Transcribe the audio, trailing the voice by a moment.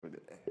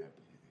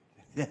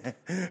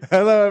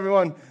Hello,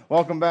 everyone.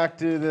 Welcome back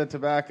to the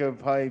Tobacco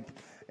Pipe.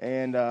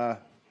 And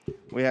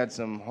we had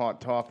some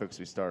hot topics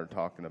we started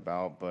talking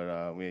about,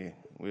 but we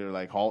were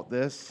like, halt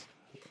this.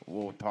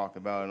 We'll talk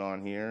about it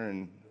on here,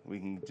 and we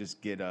can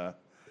just get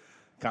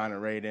kind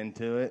of right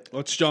into it.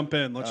 Let's jump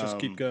in. Let's just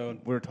keep going.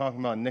 We're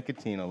talking about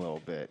nicotine a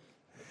little bit.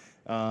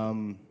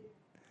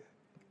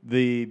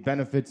 The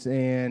benefits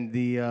and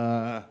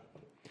the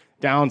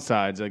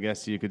downsides, I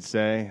guess you could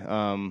say.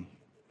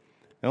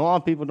 And a lot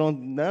of people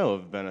don't know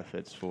of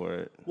benefits for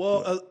it.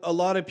 Well, a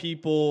lot of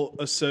people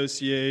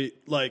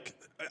associate,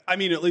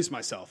 at least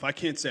myself. I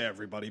can't say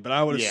everybody, but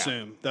I would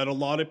assume that a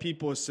lot of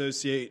people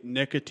associate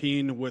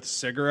nicotine with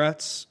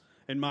cigarettes,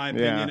 in my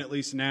opinion, at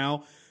least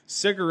now.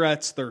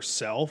 Cigarettes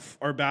themselves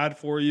are bad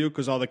for you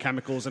because all the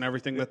chemicals and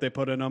everything that they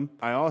put in them.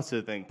 I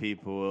also think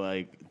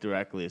people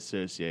directly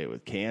associate it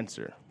with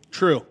cancer.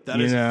 True. That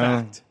is a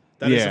fact.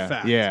 That is a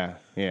fact.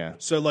 Yeah.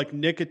 So,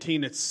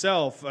 nicotine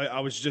itself,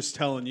 I was just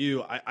telling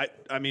you,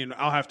 I mean,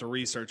 I'll have to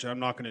research it. I'm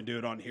not going to do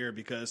it on here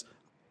because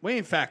we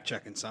ain't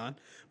fact-checking, son.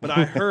 But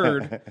I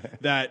heard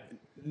that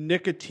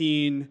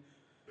nicotine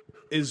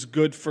is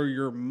good for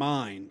your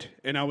mind.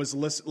 And I was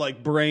listening,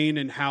 brain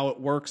and how it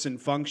works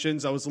and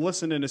functions. I was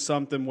listening to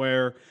something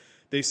where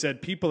they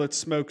said people that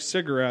smoke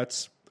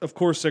cigarettes, of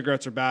course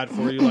cigarettes are bad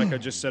for you, like I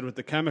just said with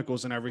the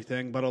chemicals and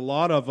everything, but a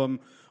lot of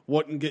them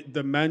wouldn't get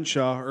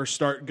dementia or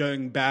start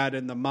going bad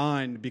in the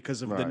mind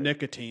because of the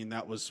nicotine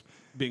that was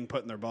being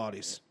put in their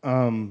bodies.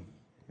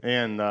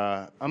 And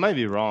I might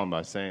be wrong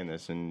by saying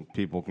this, and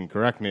people can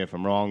correct me if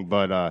I'm wrong,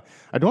 but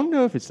I don't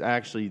know if it's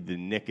actually the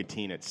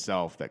nicotine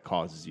itself that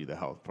causes you the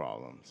health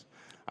problems.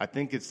 I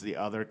think it's the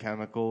other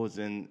chemicals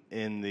in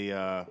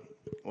the,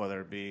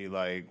 whether it be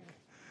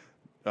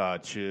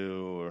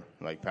chew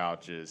or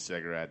pouches,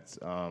 cigarettes.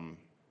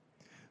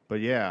 But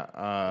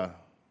yeah,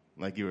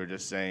 like you were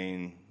just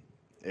saying,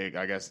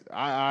 I guess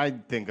I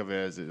think of it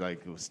as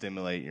it will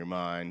stimulate your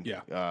mind.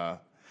 Yeah.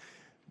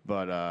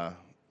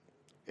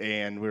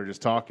 And we were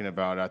just talking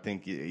about, I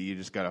think you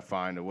just got to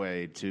find a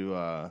way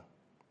to,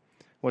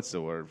 what's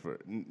the word for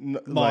it?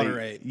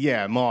 Moderate.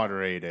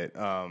 Moderate it.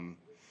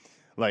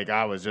 Like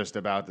I was just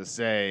about to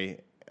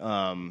say,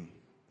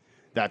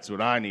 that's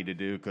what I need to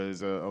do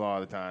because a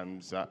lot of the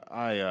times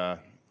I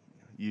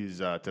use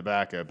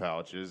tobacco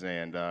pouches,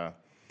 and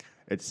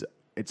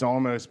it's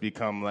almost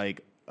become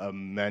like a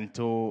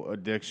mental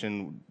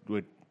addiction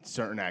with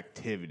certain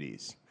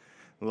activities.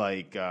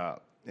 Like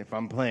if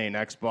I'm playing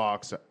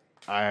Xbox,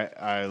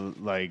 I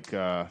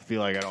feel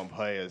like I don't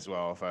play as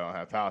well if I don't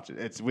have pouches.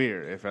 It's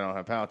weird if I don't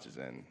have pouches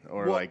in.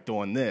 Or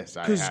doing this,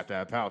 I have to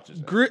have pouches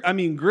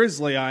in.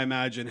 Grizzly, I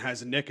imagine,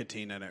 has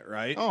nicotine in it,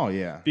 right? Oh,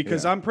 yeah.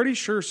 Because I'm pretty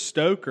sure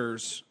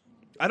Stoker's,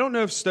 I don't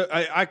know if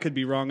I could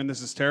be wrong, and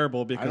this is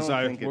terrible because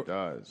I don't think it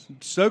does.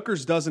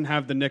 Stoker's doesn't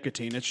have the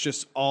nicotine. It's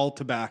just all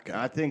tobacco.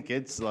 I think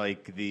it's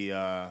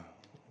the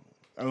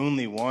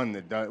only one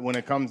that does, when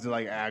it comes to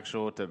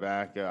actual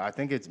tobacco, I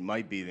think it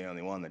might be the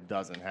only one that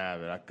doesn't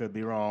have it. I could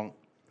be wrong.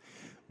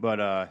 But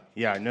I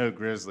know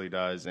Grizzly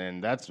does,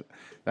 and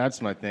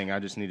that's my thing. I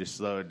just need to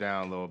slow it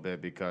down a little bit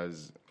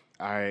because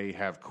I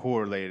have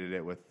correlated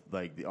it with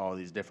all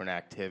these different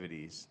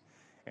activities,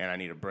 and I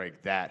need to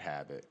break that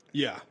habit.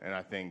 Yeah. And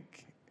I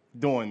think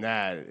doing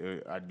that,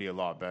 I'd be a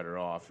lot better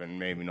off and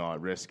maybe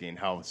not risking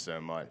health so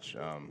much.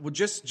 Well,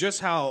 just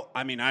how,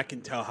 I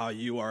can tell how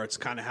you are. It's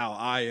kind of how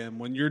I am.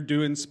 When you're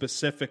doing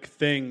specific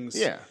things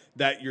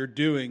that you're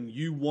doing,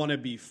 you want to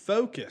be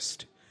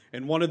focused.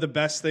 And one of the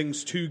best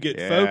things to get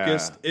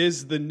focused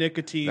is the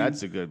nicotine.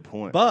 That's a good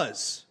point.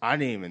 Buzz. I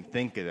didn't even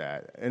think of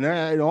that. And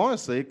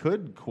honestly, it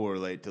could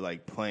correlate to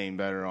playing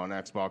better on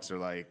Xbox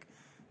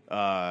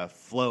or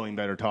flowing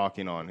better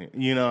talking on here.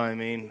 You know what I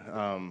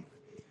mean?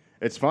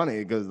 It's funny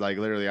because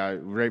literally,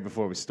 right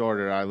before we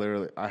started,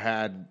 I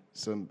had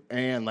some,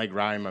 and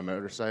riding my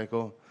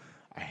motorcycle,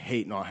 I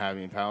hate not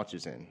having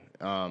pouches in.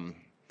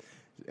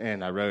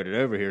 And I rode it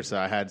over here, so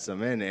I had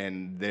some in,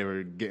 and they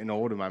were getting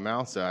old in my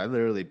mouth, so I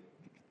literally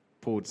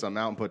pulled some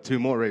out and put two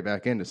more right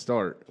back in to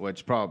start,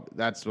 which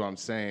that's what I'm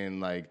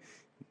saying,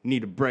 need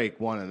to break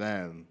one of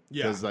them.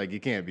 Because, you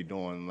can't be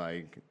doing,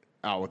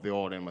 out with the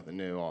old in with the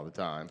new all the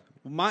time.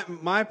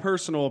 My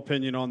personal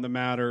opinion on the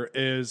matter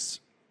is,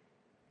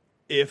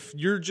 if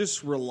you're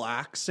just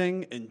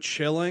relaxing and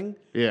chilling,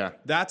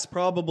 that's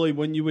probably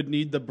when you would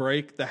need to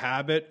break the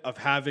habit of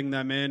having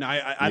them in.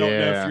 I don't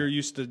know if you're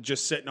used to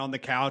just sitting on the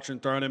couch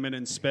and throwing them in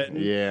and spitting.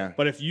 Yeah.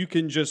 But if you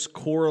can just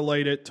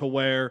correlate it to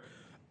where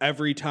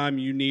every time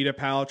you need a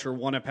pouch or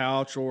want a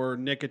pouch or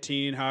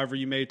nicotine, however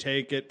you may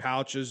take it,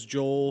 pouches,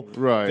 Joel,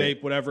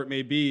 vape, whatever it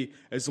may be,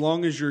 as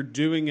long as you're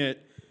doing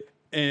it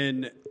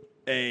in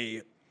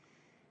a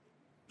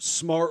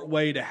smart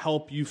way to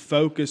help you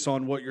focus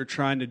on what you're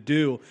trying to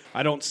do,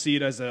 I don't see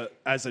it as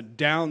a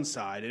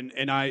downside.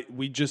 And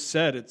we just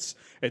said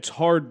it's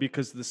hard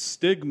because the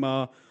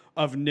stigma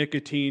of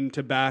nicotine,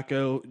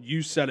 tobacco,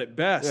 you said it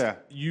best. Yeah.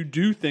 You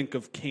do think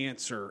of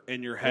cancer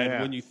in your head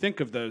when you think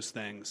of those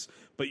things,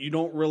 but you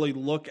don't really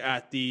look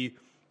at the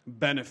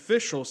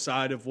beneficial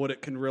side of what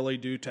it can really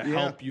do to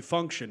help you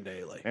function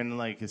daily. And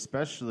like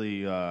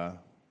especially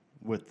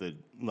with the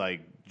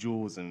like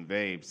Juuls and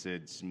vapes,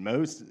 it's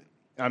mostly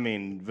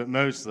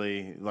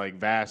like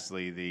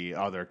vastly the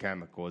other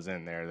chemicals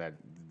in there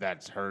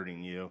that's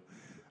hurting you.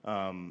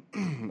 I'm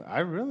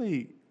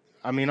gonna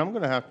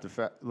have to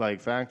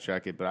fact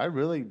check it, but I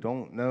really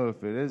don't know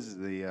if it is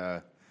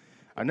the.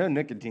 I know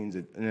nicotine's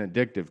an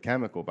addictive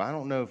chemical, but I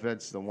don't know if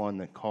that's the one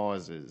that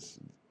causes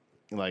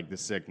like the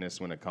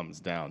sickness when it comes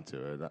down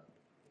to it.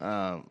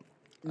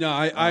 No,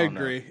 I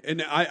agree,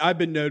 and I've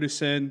been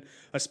noticing,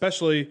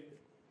 especially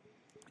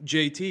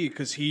JT,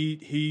 because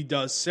he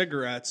does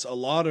cigarettes. A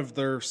lot of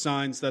their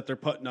signs that they're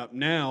putting up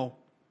now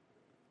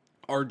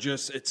are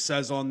just, it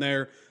says on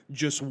there,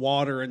 just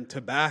water and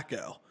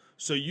tobacco.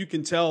 So you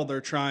can tell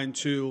they're trying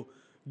to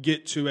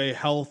get to a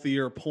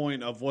healthier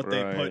point of what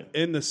they put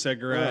in the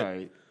cigarette.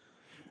 Right.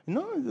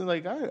 No,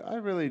 like I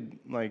really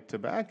like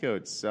tobacco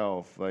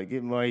itself. Like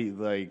it might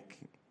like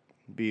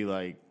be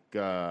like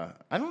I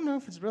don't know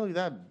if it's really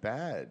that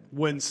bad.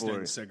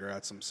 Winston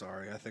cigarettes. I'm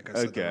sorry, I think I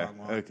said the wrong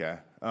one. Okay.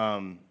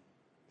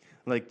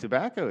 Like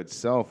tobacco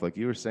itself, like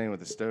you were saying with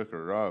the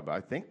Stoker rub,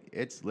 I think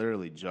it's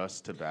literally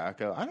just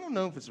tobacco. I don't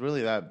know if it's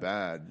really that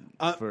bad.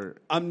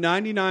 I'm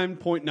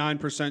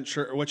 99.9%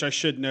 sure, which I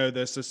should know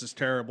this. This is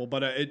terrible,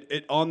 but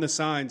it on the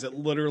signs, it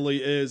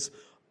literally is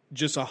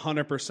just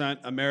 100%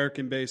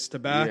 American-based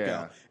tobacco.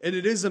 Yeah. And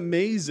it is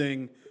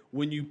amazing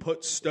when you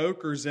put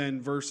Stokers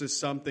in versus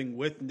something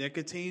with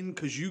nicotine,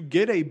 because you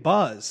get a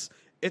buzz.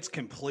 It's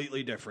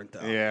completely different,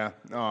 though. Yeah,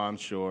 I'm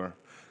sure.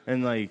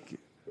 And like,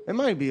 it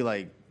might be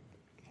like,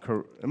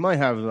 it might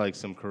have like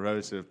some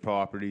corrosive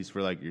properties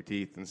for like your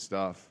teeth and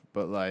stuff.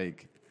 But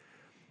like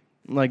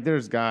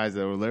there's guys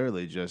that will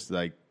literally just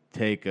like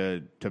take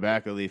a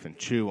tobacco leaf and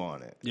chew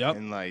on it. Yep.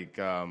 And like,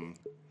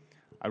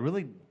 I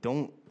really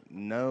don't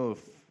know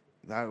if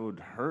that would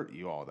hurt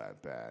you all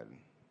that bad.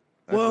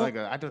 Well, like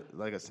I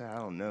said, I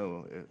don't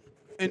know.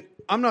 And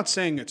I'm not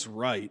saying it's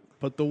right,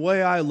 but the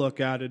way I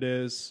look at it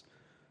is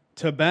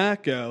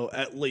tobacco,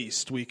 at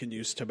least we can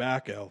use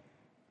tobacco,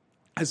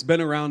 has been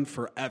around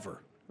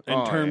forever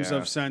in terms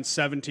of since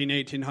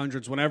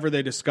 1800s, whenever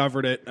they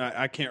discovered it.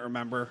 I can't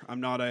remember.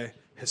 I'm not a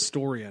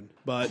historian,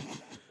 but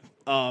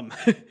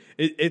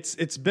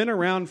it's been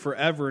around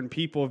forever, and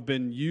people have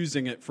been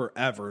using it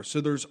forever. So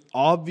there's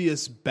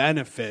obvious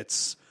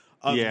benefits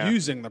of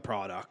using the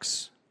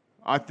products.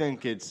 I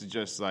think it's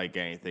just like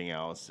anything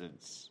else.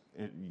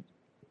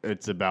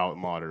 It's about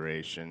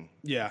moderation.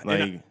 Yeah.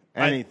 Like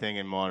anything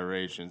in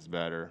moderation is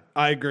better.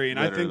 I agree. And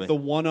literally. I think the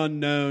one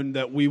unknown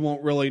that we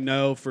won't really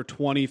know for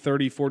 20,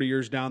 30, 40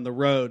 years down the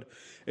road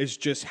is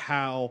just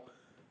how,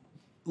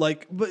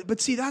 like, but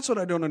see, that's what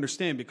I don't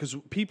understand, because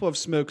people have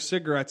smoked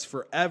cigarettes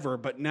forever,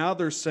 but now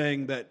they're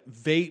saying that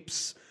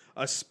vapes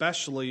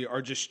especially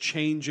are just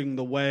changing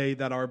the way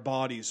that our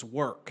bodies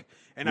work.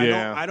 And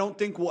I don't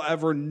think we'll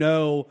ever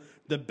know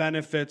the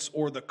benefits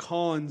or the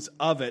cons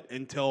of it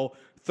until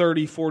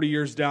 30, 40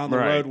 years down the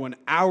road when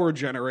our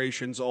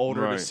generation's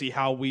older to see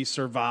how we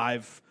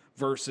survive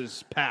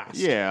versus past.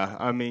 Yeah,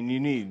 I mean, you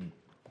need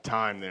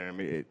time there. I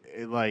mean,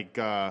 like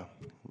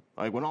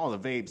when all the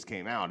vapes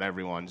came out,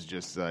 everyone's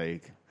just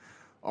like,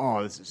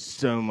 oh, this is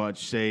so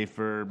much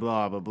safer,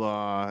 blah, blah,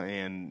 blah.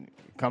 And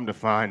come to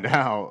find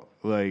out,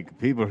 like,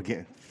 people are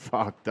getting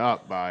fucked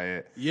up by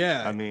it.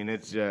 Yeah. I mean,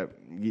 it's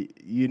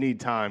you need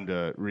time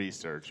to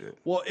research it.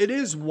 Well, it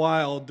is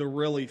wild to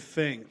really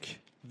think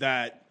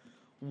that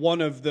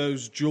one of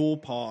those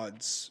Juul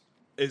pods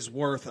is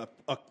worth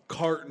a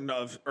carton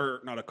of,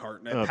 or not a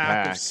carton, a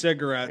pack of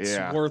cigarettes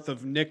worth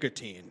of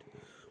nicotine.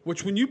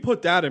 Which, when you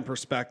put that in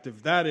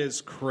perspective, that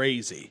is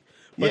crazy.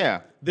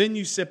 But then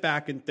you sit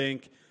back and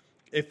think,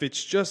 if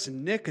it's just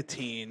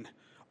nicotine,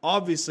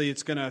 obviously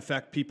it's going to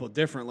affect people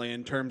differently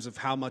in terms of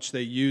how much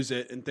they use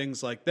it and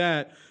things like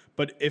that.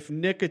 But if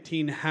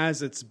nicotine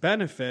has its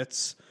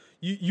benefits,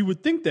 you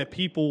would think that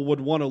people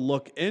would want to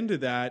look into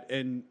that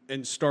and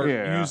start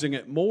using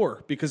it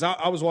more. Because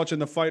I was watching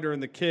The Fighter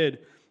and the Kid,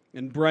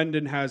 and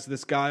Brendan has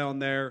this guy on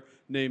there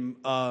named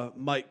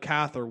Mike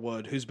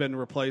Catherwood, who's been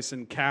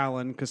replacing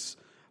Callan, because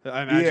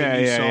I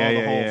imagine you saw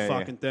the whole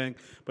fucking thing.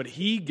 But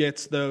he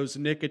gets those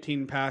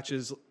nicotine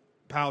pouches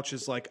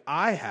like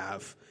I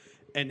have,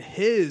 and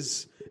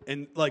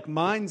like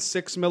mine's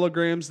 6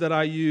 milligrams that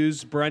I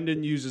use.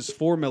 Brendan uses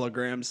 4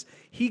 milligrams.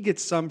 He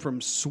gets some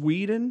from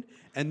Sweden,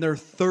 and they're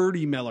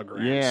 30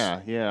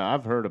 milligrams. Yeah,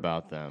 I've heard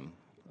about them.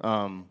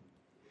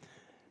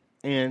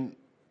 And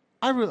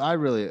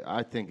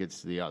I think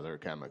it's the other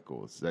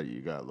chemicals that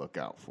you gotta look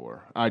out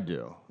for. I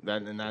do.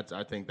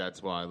 I think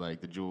that's why, like,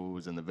 the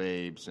Juuls and the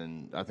vapes,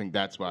 and I think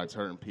that's why it's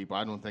hurting people.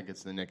 I don't think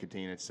it's the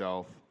nicotine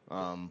itself.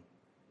 I'm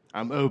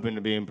open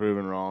to being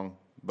proven wrong,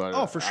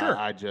 but for sure.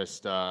 I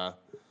just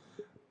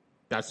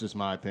that's just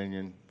my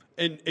opinion.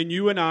 And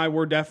you and I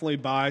were definitely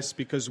biased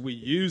because we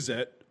use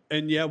it,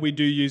 and we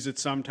do use it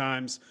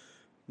sometimes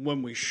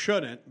when we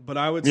shouldn't. But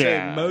I would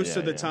say most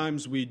of the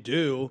times we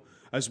do,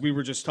 as we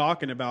were just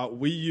talking about,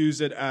 we use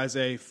it as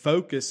a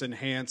focus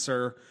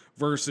enhancer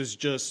versus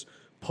just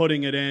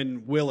putting it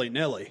in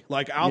willy-nilly.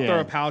 Like, I'll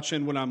throw a pouch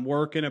in when I'm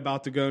working,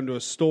 about to go into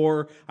a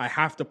store. I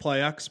have to play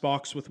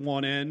Xbox with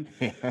one in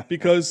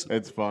because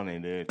it's funny,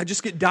 dude. I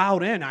just get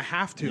dialed in. I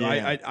have to.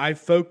 Yeah. I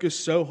focus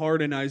so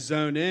hard and I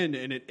zone in,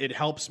 and it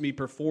helps me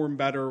perform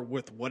better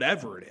with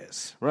whatever it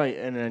is. Right,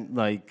 and then,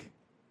 like,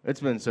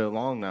 it's been so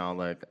long now,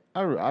 like,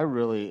 I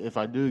really, if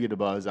I do get a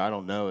buzz, I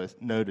don't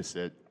notice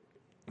it.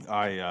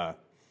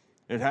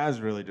 It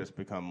has really just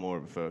become more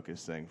of a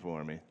focus thing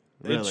for me.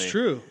 Really. It's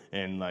true.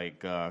 And,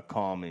 like,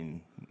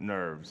 calming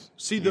nerves.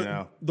 See,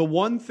 the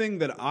one thing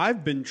that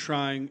I've been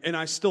trying, and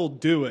I still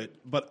do it,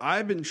 but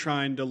I've been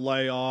trying to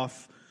lay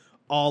off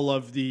all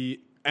of the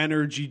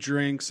energy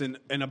drinks and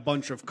a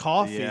bunch of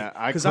coffee. Yeah,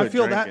 I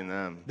feel drinking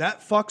them.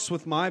 That fucks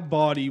with my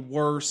body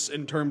worse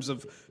in terms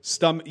of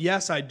stomach.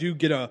 Yes, I do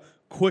get a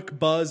quick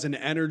buzz and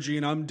energy,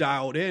 and I'm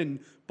dialed in.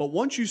 But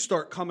once you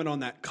start coming on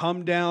that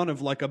come down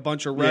of like a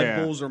bunch of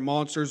Red Bulls or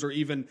Monsters, or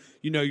even,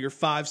 your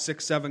 5,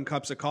 6, 7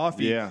 cups of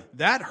coffee,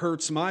 that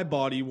hurts my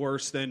body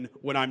worse than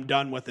when I'm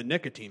done with a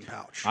nicotine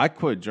pouch. I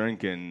quit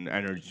drinking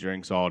energy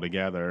drinks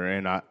altogether,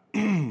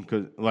 and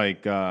cause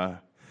like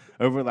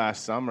over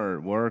last summer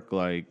at work,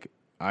 like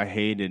I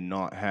hated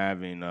not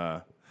having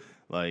one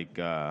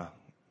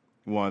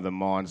of the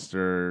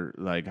Monster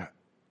like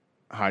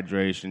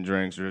hydration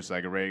drinks, or just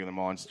like a regular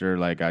Monster.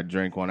 Like I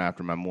drink one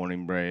after my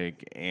morning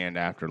break and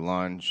after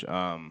lunch.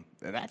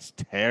 That's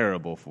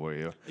terrible for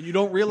you. And you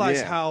don't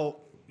realize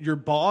how your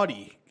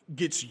body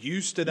gets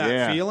used to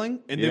that feeling,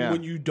 and then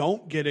when you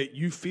don't get it,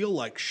 you feel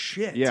like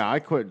shit. Yeah, I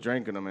quit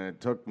drinking them, and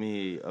it took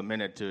me a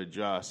minute to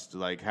adjust,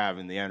 like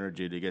having the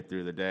energy to get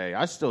through the day.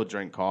 I still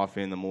drink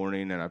coffee in the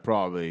morning, and I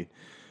probably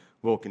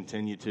will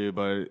continue to,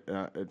 but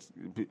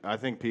I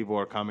think people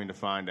are coming to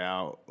find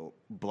out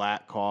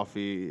black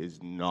coffee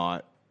is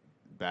not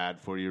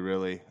bad for you,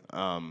 really.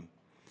 So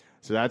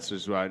that's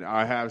just right.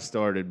 I have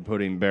started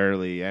putting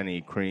barely any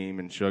cream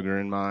and sugar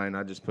in mine.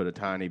 I just put a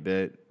tiny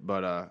bit,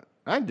 but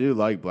I do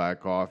like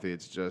black coffee.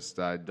 It's just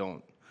I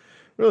don't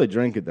really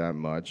drink it that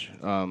much.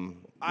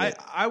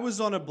 I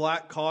was on a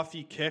black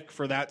coffee kick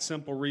for that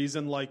simple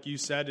reason. Like you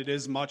said, it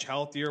is much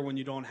healthier when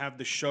you don't have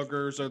the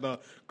sugars or the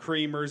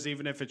creamers.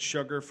 Even if it's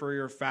sugar-free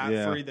or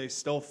fat-free, they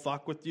still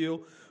fuck with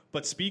you.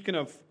 But speaking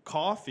of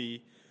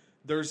coffee,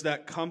 there's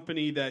that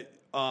company that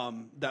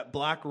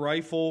Black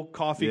Rifle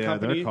coffee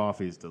company. Their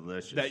coffee's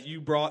delicious. That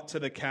you brought to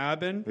the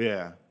cabin.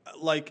 Yeah.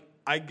 Like,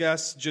 I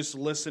guess just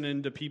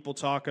listening to people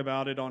talk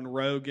about it on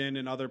Rogan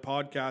and other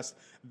podcasts,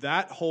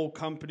 that whole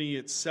company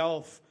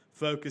itself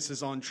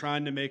focuses on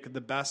trying to make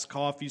the best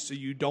coffee so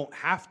you don't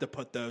have to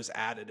put those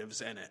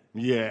additives in it.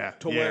 Yeah.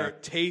 To where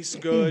it tastes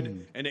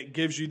good and it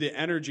gives you the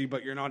energy,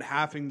 but you're not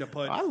having to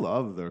put... I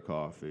love their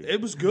coffee. It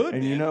was good,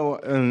 and man.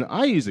 And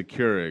I use a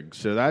Keurig,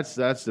 so that's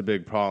the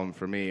big problem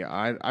for me.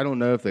 I don't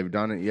know if they've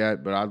done it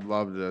yet, but I'd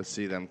love to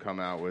see them come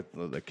out with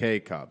the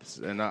K-Cups,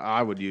 and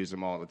I would use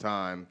them all the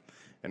time,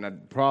 and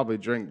I'd probably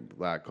drink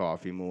black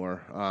coffee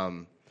more.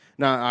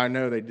 Now, I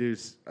know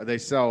they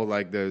sell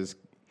like those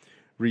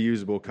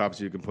reusable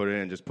cups you can put in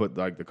and just put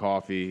like the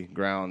coffee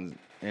grounds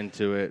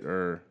into it,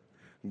 or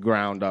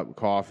ground up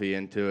coffee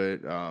into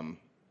it.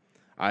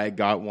 I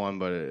got one,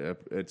 but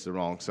it's the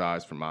wrong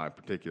size for my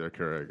particular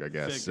Keurig, I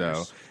guess.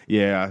 Figures. So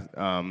yeah,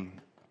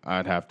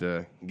 I'd have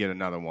to get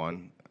another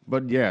one.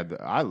 But yeah,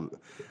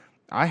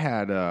 I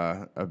had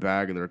a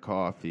bag of their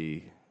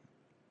coffee,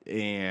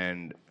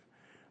 and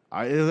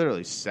it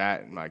literally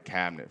sat in my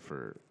cabinet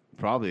for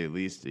probably at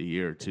least a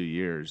year or 2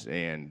 years,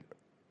 and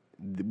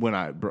when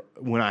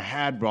I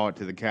had brought it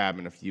to the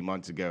cabin a few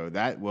months ago,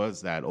 that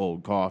was that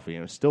old coffee,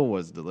 and it still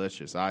was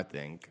delicious, I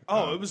think.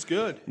 Oh, it was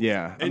good.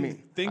 Yeah.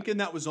 And thinking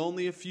that was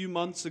only a few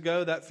months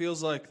ago, that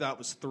feels like that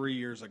was 3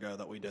 years ago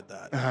that we did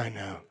that. I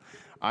know.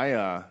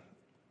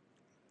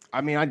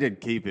 I did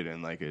keep it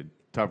in like a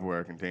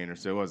Tupperware container,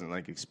 so it wasn't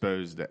like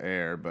exposed to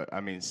air, but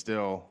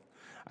still,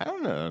 I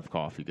don't know if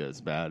coffee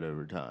goes bad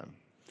over time.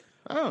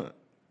 I don't know.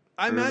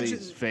 I imagine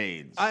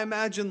fades. I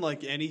imagine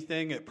like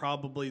anything, it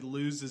probably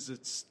loses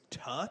its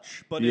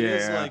touch, but it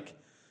is like,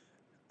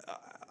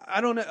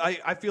 I don't know.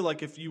 I feel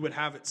like if you would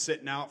have it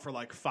sitting out for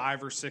like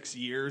 5 or 6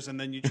 years and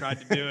then you tried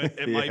to do it,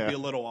 it might be a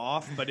little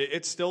off, but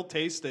it still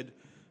tasted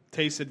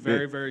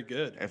very, very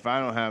good. If I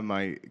don't have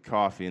my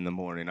coffee in the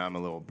morning, I'm a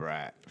little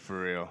brat, for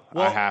real.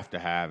 Well, I have to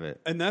have it.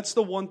 And that's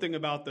the one thing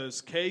about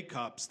those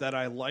K-Cups, that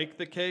I like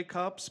the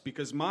K-Cups,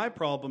 because my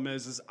problem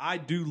is I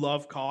do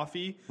love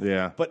coffee,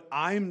 but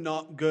I'm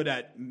not good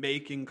at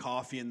making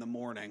coffee in the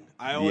morning.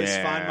 I always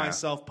find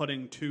myself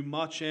putting too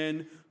much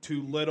in,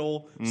 too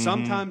little. Mm-hmm.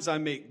 Sometimes I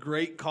make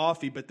great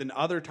coffee, but then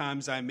other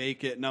times I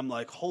make it and I'm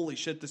like, holy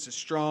shit, this is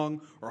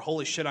strong, or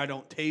holy shit, I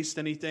don't taste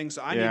anything.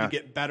 So I need to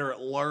get better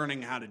at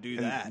learning how to do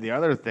that. The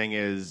other thing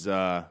is,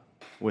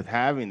 with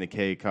having the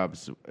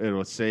K-Cups,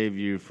 it'll save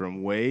you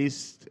from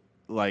waste,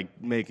 like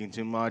making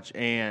too much,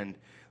 and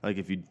like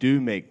if you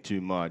do make too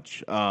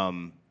much,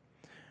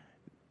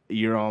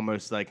 you're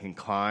almost like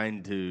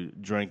inclined to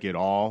drink it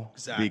all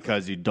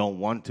because you don't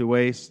want to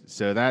waste.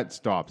 So that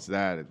stops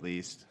that, at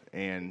least.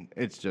 And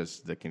it's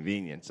just the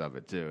convenience of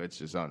it, too. It's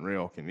just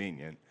unreal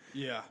convenient.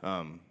 Yeah.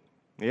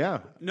 Yeah.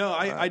 No,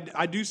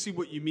 I do see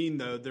what you mean,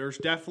 though. There's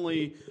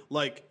definitely,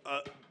 like,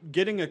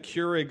 getting a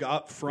Keurig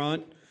up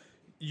front,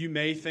 you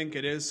may think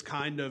it is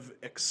kind of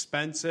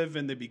expensive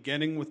in the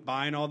beginning with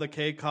buying all the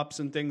K-Cups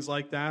and things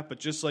like that, but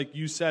just like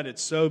you said,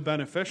 it's so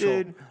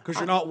beneficial because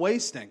you're not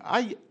wasting.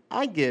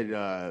 I get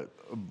a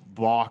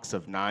box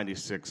of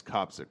 96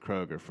 cups at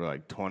Kroger for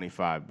like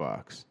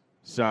 $25.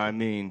 So, I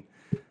mean,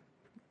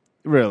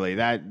 really,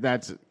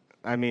 that's...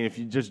 I mean, if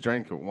you just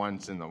drink it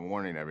once in the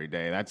morning every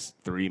day, that's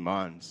 3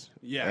 months,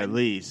 at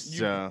least.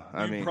 You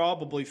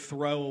probably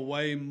throw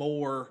away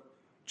more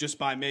just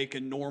by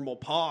making normal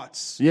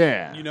pots.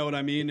 Yeah. You know what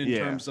I mean? In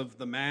terms of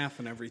the math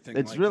and everything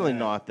it's like really that.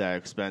 not that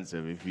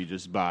expensive if you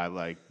just buy,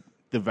 like,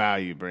 the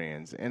value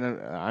brands. And,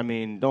 I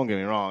mean, don't get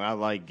me wrong. I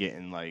like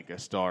getting, like, a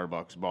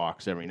Starbucks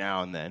box every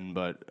now and then.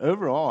 But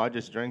overall, I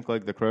just drink,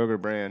 like, the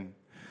Kroger brand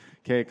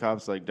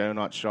K-Cups, like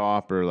Donut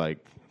Shop or,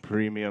 like,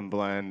 Premium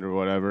Blend or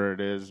whatever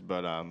it is.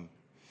 But,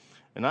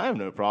 and I have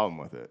no problem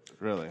with it,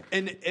 really.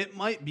 And it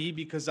might be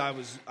because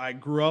I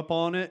grew up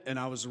on it and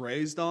I was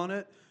raised on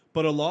it.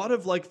 But a lot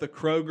of, like, the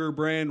Kroger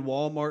brand,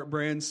 Walmart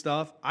brand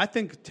stuff, I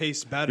think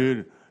tastes better.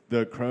 Dude,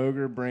 the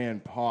Kroger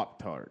brand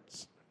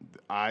Pop-Tarts,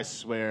 I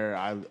swear,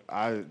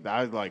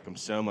 I like them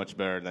so much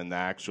better than the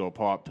actual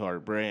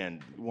Pop-Tart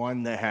brand.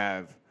 One that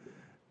have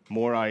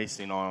more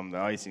icing on them. The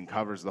icing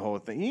covers the whole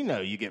thing. You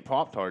know, you get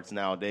Pop-Tarts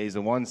nowadays,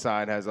 and one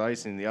side has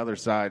icing, the other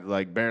side,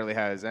 like, barely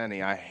has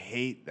any. I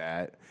hate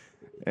that.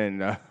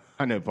 And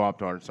I know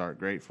Pop-Tarts aren't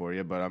great for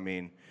you, but, I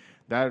mean,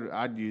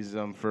 I'd use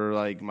them for,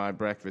 like, my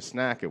breakfast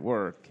snack at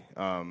work.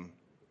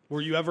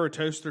 Were you ever a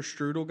toaster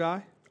strudel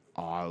guy?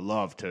 Oh, I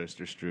love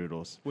toaster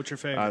strudels. What's your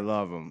favorite? I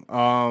love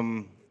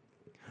them.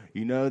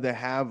 You know, they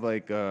have,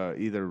 like,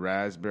 either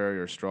raspberry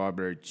or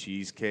strawberry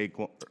cheesecake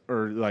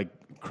or, like,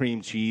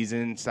 cream cheese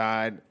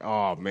inside.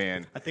 Oh,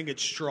 man. I think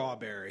it's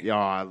strawberry.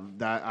 Yeah,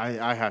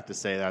 I have to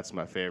say that's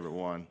my favorite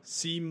one.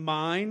 See,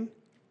 mine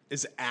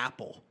is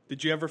apple.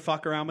 Did you ever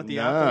fuck around with the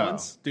No. apple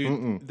ones?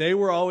 Dude, they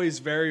were always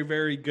very,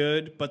 very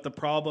good, but the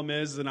problem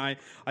is, and I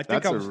think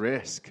That's I was... a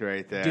risk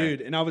right there.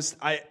 Dude, and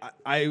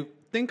I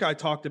think I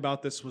talked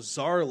about this with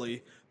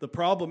Zarly. The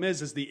problem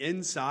is the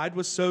inside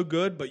was so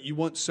good, but you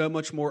want so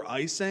much more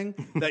icing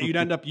that you'd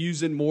end up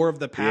using more of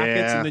the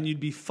packets, and then you'd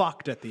be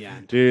fucked at the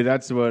end. Dude,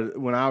 that's what,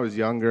 when I was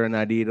younger and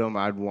I'd eat them,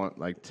 I'd want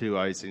like 2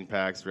 icing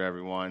packs for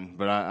everyone.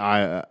 But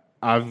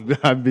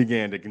I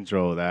began to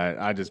control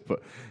that. I just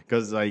put,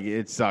 because like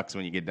it sucks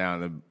when you get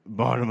down to the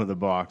bottom of the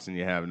box and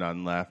you have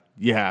nothing left.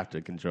 You have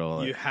to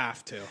control it. You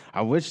have to.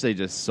 I wish they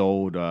just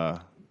sold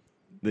that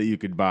you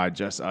could buy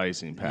just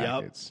icing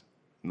packets. Yep.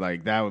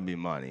 Like, that would be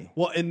money.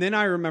 Well, and then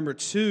I remember,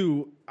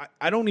 too,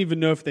 I don't even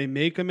know if they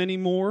make them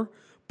anymore,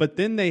 but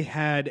then they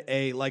had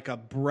a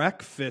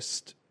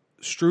breakfast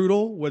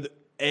strudel with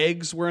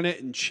eggs were in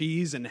it and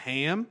cheese and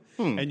ham,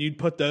 and you'd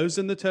put those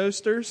in the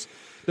toasters.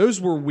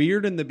 Those were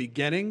weird in the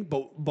beginning,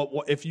 but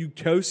if you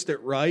toast it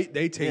right,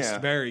 they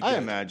taste very good. I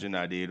imagine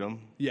I'd eat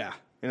them. Yeah.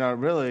 You know,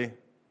 really,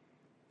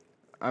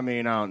 I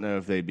mean, I don't know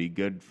if they'd be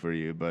good for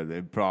you, but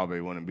they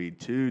probably wouldn't be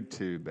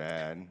too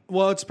bad.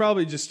 Well, it's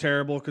probably just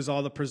terrible because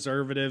all the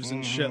preservatives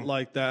and shit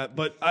like that.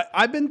 But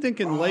I've been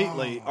thinking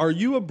lately, are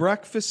you a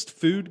breakfast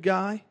food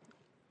guy?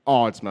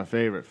 Oh, it's my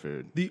favorite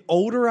food. The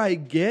older I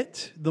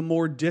get, the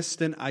more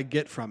distant I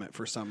get from it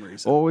for some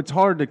reason. Well, it's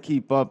hard to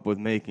keep up with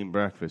making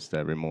breakfast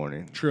every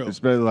morning. True.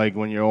 Especially like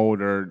when you're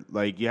older,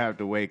 like you have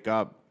to wake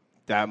up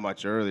that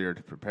much earlier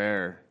to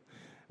prepare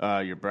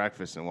your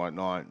breakfast and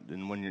whatnot.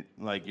 And when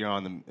you're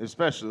on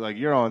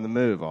the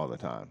move all the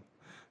time.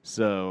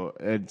 So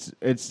it's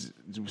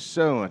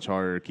so much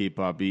harder to keep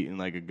up eating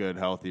like a good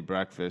healthy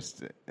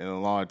breakfast. And a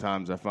lot of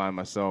times I find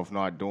myself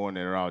not doing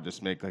it, or I'll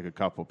just make like a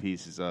couple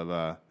pieces of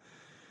a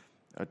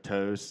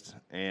toast,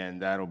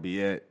 and that'll be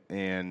it.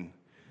 And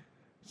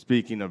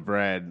speaking of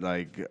bread,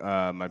 like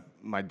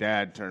my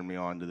dad turned me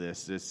on to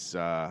this.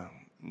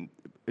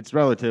 It's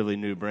relatively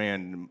new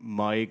brand,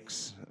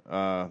 Mike's,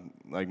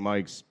 like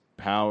Mike's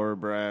Power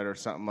Bread or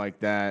something like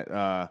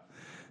that.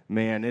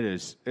 Man, it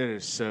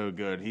is so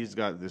good. He's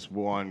got this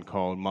one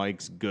called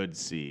Mike's Good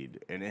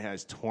Seed, and it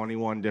has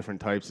 21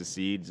 different types of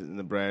seeds in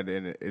the bread,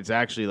 and it's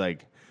actually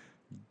like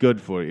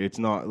good for you. It's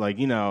not like,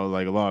 you know,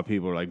 like a lot of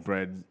people are like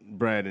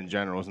bread in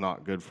general is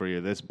not good for you.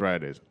 This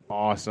bread is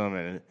awesome,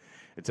 and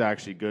it's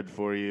actually good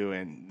for you.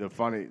 And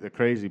the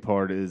crazy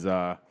part is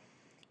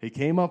he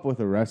came up with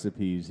the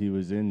recipes. He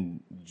was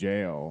in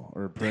jail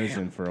or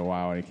prison for a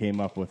while, and he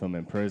came up with them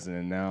in prison,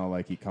 and now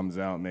like he comes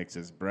out and makes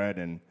his bread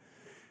and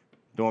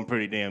doing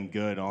pretty damn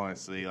good,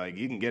 honestly. Like,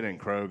 you can get it in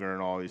Kroger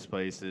and all these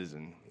places,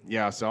 and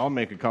yeah, so I'll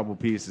make a couple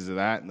pieces of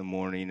that in the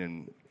morning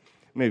and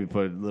maybe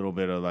put a little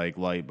bit of like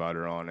light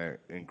butter on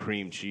it, and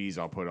cream cheese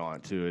I'll put on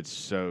it too. It's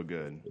so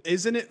good.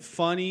 Isn't it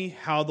funny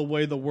how the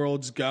way the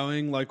world's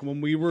going? Like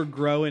when we were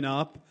growing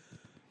up,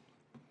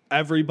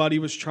 everybody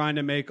was trying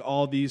to make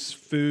all these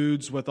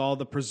foods with all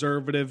the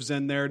preservatives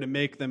in there to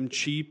make them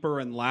cheaper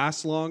and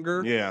last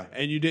longer. Yeah.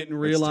 And you didn't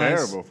realize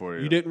It's terrible for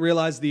you. You didn't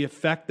realize the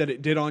effect that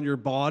it did on your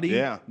body.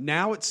 Yeah.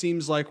 Now it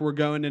seems like we're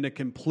going in a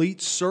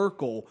complete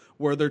circle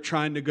where they're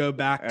trying to go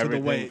back to the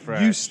way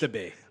fresh. it used to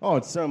be. Oh,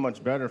 it's so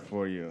much better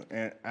for you.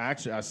 And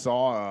actually, I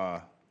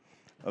saw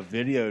a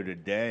video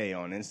today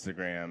on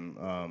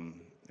Instagram.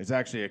 It's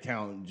actually an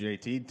account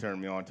JT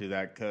turned me on to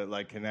that,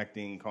 like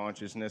connecting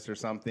consciousness or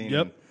something.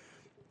 Yep.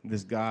 And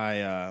this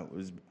guy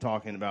was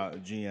talking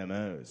about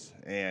GMOs,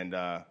 and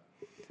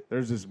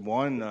there's this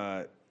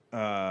one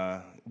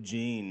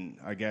gene,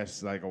 I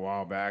guess, like a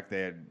while back.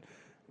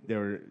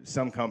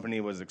 Some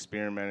company was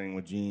experimenting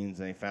with genes,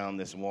 and they found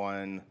this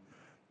one,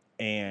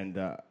 and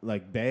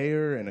like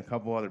Bayer and a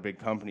couple other big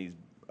companies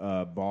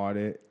bought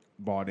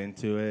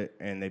into it,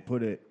 and they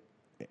put it.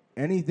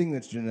 Anything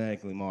that's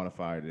genetically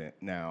modified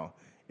now,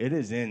 it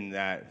is in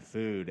that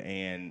food,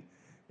 and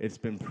it's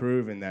been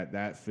proven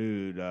that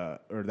food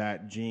or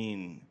that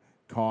gene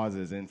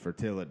causes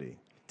infertility.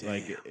 Damn.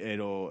 Like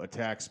it'll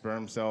attack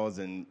sperm cells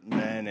in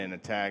men and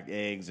attack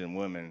eggs in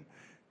women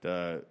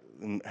to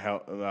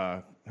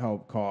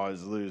help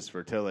cause lose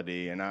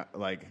fertility. And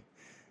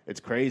it's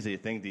crazy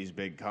to think these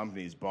big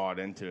companies bought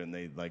into it and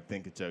they like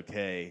think it's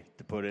okay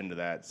to put into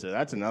that. So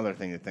that's another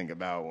thing to think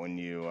about when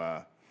you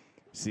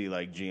see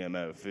like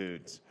GMO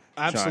foods.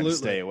 Absolutely. Trying to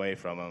stay away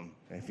from them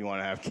if you want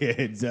to have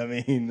kids. I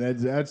mean,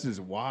 that's just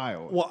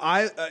wild. Well,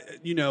 at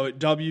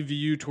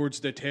WVU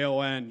towards the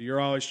tail end, you're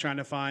always trying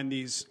to find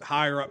these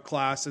higher up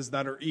classes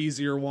that are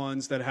easier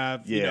ones that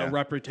have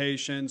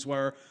reputations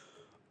where,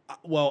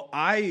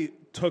 I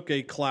took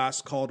a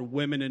class called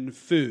Women in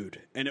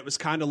Food, and it was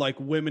kind of like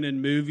Women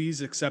in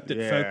Movies, except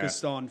it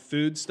focused on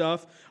food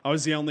stuff. I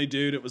was the only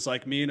dude. It was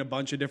like me and a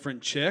bunch of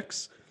different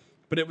chicks.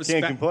 But it was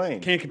Can't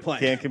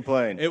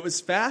complain. It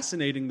was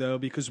fascinating, though,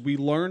 because we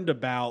learned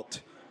about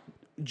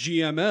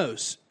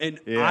GMOs. And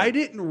I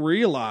didn't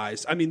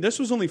realize, I mean, this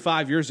was only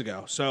 5 years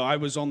ago. So I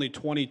was only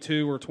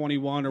 22 or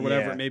 21 or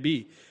whatever it may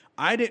be.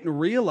 I didn't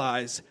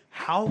realize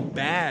how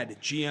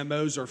bad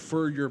GMOs are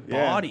for your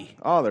body.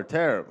 Oh, they're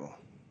terrible.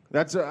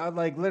 That's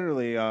like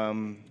literally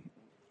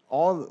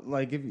all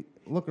like if you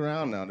look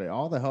around nowadays,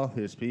 all the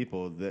healthiest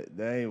people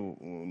they will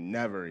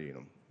never eat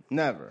them.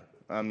 Never.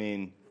 I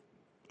mean.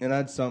 And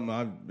that's something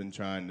I've been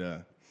trying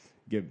to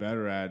get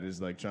better at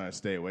is like trying to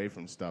stay away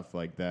from stuff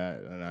like that.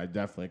 And I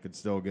definitely could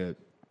still get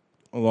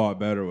a lot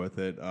better with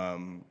it. I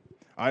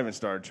even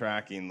started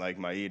tracking like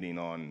my eating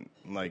on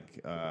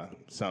like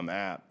some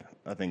app.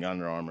 I think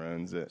Under Armour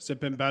owns it. Has it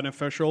been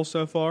beneficial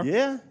so far?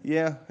 Yeah.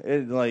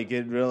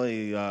 It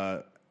really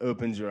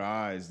opens your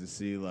eyes to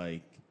see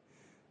like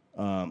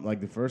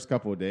the first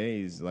couple of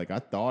days, like I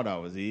thought I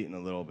was eating a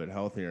little bit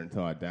healthier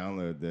until I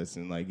downloaded this,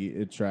 and like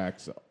it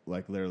tracks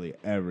like literally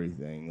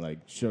everything, like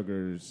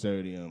sugars,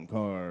 sodium,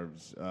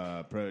 carbs,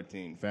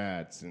 protein,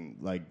 fats, and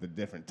like the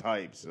different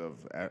types of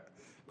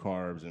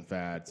carbs and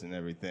fats and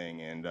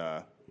everything. And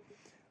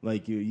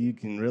like you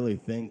can really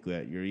think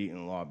that you're eating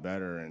a lot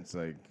better, and it's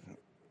like,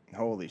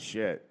 holy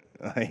shit.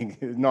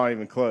 Like, not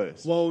even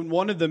close. Well,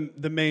 one of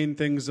the main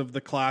things of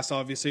the class,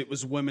 obviously, it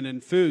was Women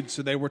in Food.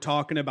 So they were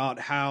talking about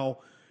how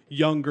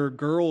younger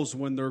girls,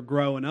 when they're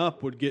growing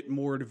up, would get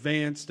more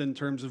advanced in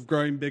terms of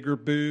growing bigger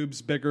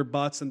boobs, bigger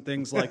butts, and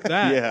things like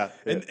that.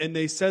 And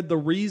they said the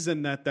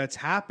reason that's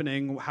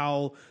happening,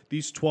 how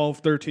these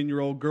 12,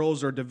 13-year-old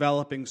girls are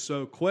developing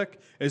so quick,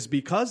 is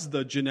because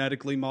the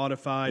genetically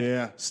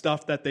modified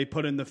stuff that they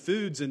put in the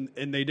foods, and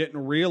they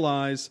didn't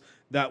realize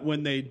that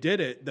when they did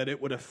it, that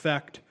it would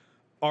affect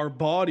our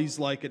bodies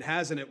like it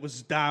has, and it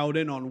was dialed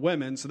in on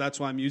women, so that's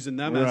why I'm using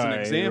them as an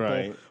example.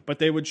 Right. But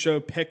they would show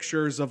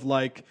pictures of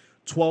like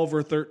 12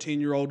 or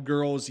 13-year-old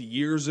girls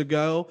years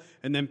ago,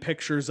 and then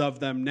pictures of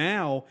them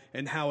now,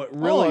 and how it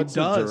really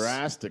does. A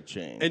drastic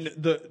change.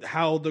 And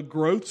how the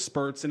growth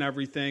spurts and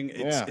everything.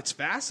 It's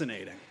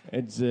fascinating.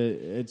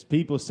 It's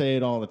people say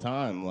it all the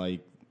time.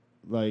 Like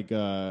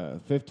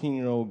a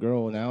 15-year-old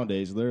girl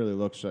nowadays literally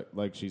looks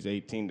like she's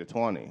 18 to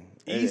 20.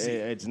 Easy.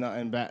 It's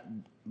not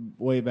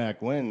way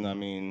back when. I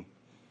mean,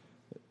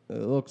 it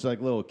looks like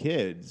little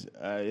kids.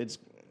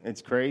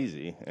 It's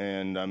crazy,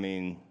 and I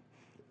mean.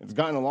 It's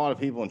gotten a lot of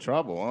people in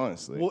trouble,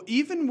 honestly. Well,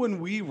 even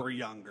when we were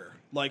younger,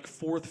 like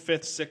 4th,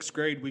 5th, 6th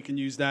grade, we can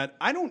use that.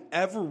 I don't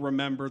ever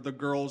remember the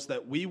girls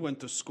that we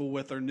went to school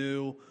with or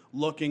knew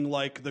looking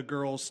like the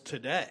girls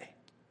today.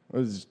 It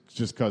was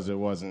just because it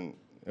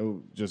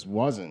just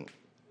wasn't.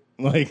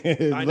 Like,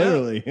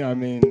 literally. I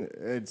mean,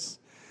 it's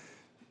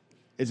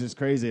just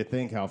crazy to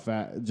think how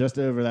fast, just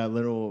over that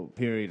little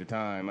period of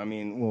time. I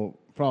mean, well,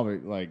 probably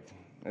like,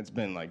 it's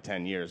been like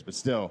 10 years, but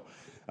still.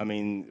 I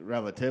mean,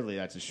 relatively,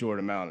 that's a short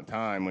amount of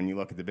time when you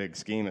look at the big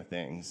scheme of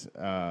things.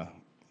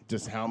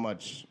 Just how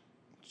much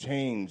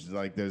change,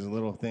 like, those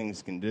little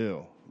things can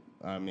do.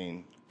 I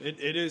mean,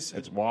 it is.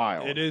 It's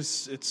wild. It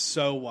is. It's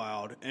so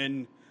wild.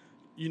 And,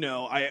 you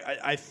know,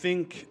 I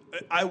think,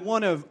 I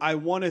want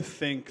to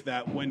think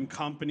that when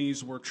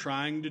companies were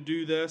trying to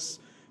do this,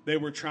 they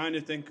were trying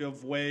to think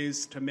of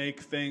ways to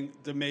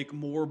make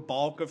more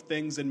bulk of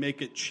things and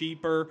make it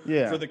cheaper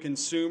for the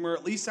consumer.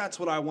 At least that's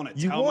what I want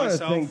to tell myself.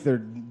 You want to think they're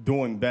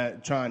doing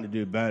trying to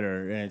do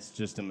better, and it's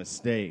just a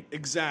mistake.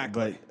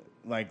 Exactly.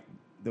 But like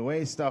the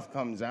way stuff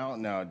comes out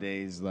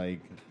nowadays,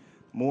 like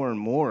more and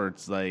more,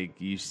 it's like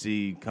you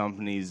see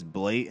companies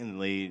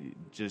blatantly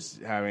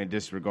just having a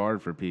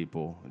disregard for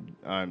people,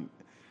 and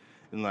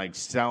like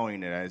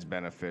selling it as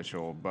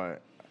beneficial.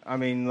 But I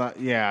mean,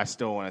 yeah, I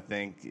still want to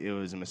think it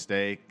was a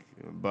mistake,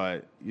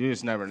 but you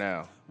just never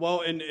know.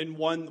 Well, and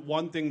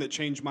one thing that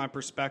changed my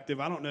perspective,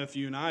 I don't know if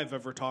you and I have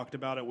ever talked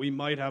about it. We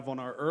might have on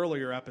our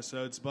earlier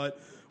episodes,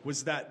 but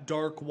was that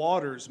Dark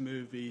Waters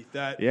movie,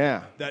 that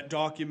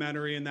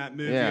documentary and that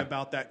movie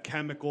about that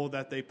chemical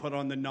that they put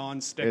on the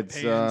non-stick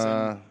pans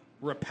and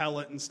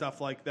repellent and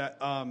stuff like that.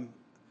 POFA.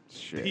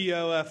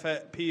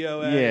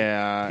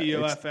 Yeah,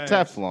 it's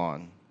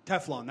Teflon.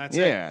 Teflon, that's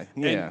it.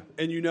 Yeah.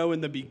 And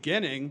in the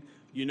beginning,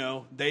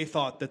 they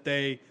thought that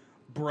they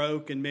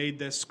broke and made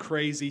this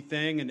crazy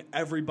thing and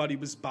everybody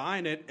was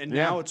buying it. And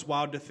now it's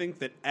wild to think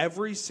that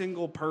every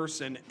single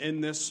person in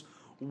this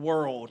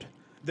world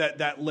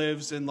that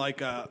lives in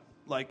like a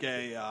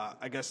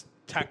I guess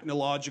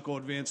technological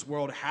advanced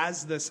world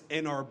has this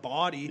in our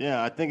body.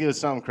 Yeah, I think it was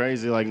something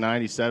crazy like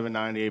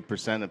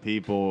 98% of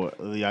people,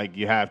 like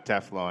you have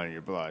Teflon in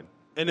your blood.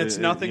 And it's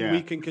nothing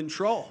we can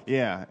control.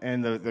 Yeah,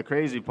 and the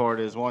crazy part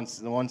is once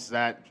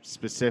that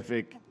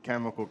specific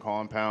chemical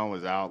compound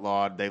was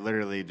outlawed, they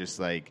literally just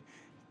like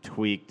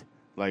tweaked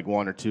like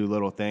one or two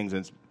little things,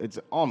 and it's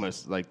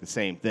almost like the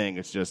same thing.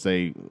 It's just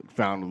they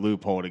found a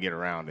loophole to get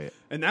around it.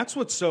 And that's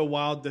what's so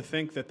wild to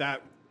think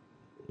that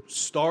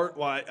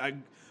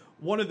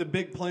one of the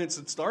big plants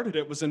that started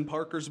it was in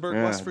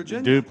Parkersburg, West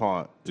Virginia.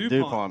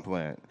 DuPont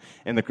plant.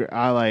 And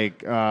I like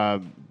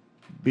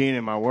being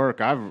in my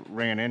work, I've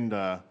ran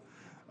into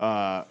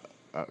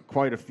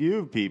quite a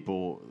few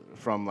people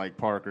from like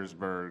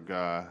Parkersburg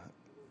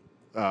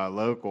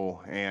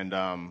local,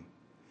 and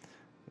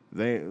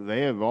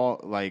they have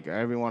all, like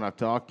everyone I've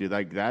talked to,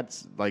 like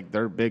that's like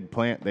their big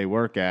plant they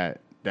work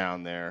at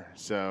down there.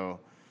 So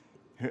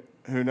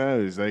who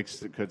knows? They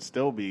could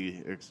still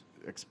be.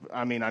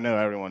 I mean, I know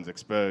everyone's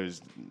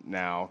exposed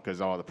now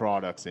because all the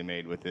products they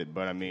made with it,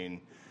 but I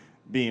mean,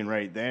 being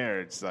right there,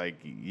 it's like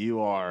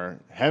you are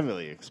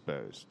heavily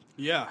exposed.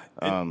 Yeah,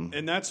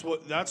 and that's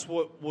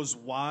what was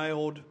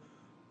wild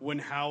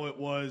how it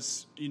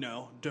was,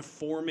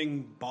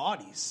 deforming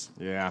bodies.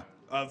 Yeah.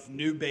 Of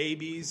new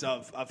babies,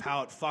 of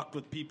how it fucked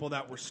with people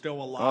that were still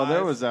alive. Oh,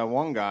 there was that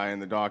one guy in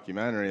the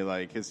documentary,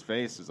 like his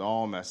face is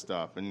all messed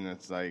up, and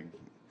it's like,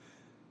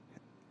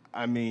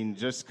 I mean,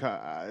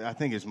 I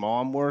think his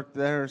mom worked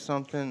there or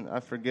something.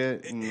 I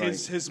forget. And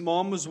his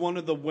mom was one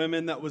of the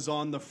women that was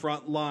on the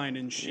front line,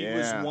 and she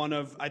was one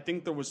of, I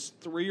think there was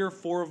 3 or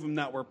 4 of them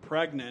that were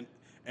pregnant,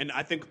 and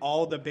I think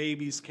all the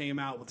babies came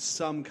out with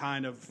some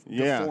kind of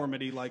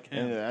deformity like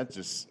him. Yeah,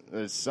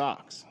 it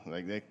sucks.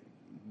 Like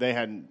they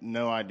had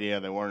no idea,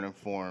 they weren't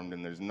informed,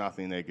 and there's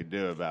nothing they could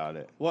do about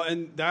it. Well,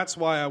 and that's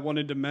why I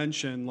wanted to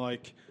mention,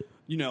 like,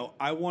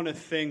 I want to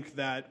think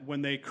that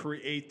when they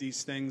create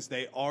these things,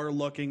 they are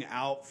looking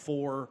out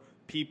for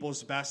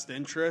people's best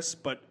interests,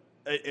 but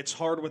it's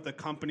hard with a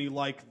company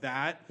like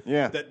that.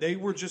 Yeah. That they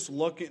were just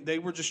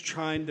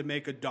trying to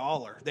make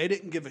 $1. They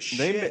didn't give a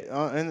shit.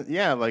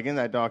 Like in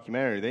that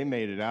documentary, they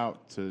made it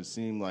out to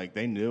seem like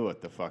they knew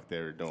what the fuck they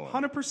were doing.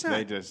 100%.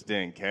 They just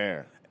didn't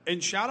care.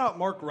 And shout out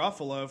Mark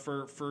Ruffalo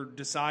for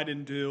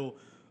deciding to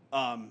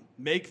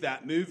make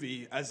that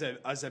movie as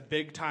a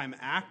big time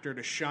actor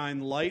to shine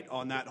light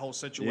on that whole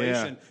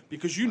situation,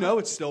 because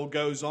it still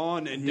goes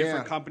on in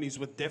different companies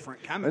with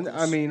different chemicals. And,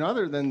 I mean,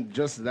 other than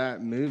just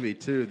that movie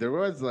too, there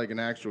was like an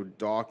actual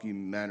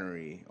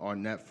documentary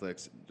on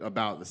Netflix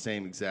about the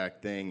same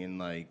exact thing, and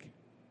like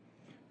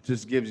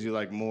just gives you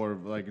like more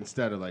of like,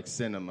 instead of like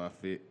cinema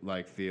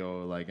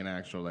feel like an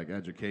actual like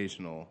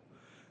educational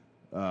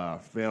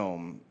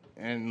film.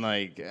 And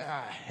like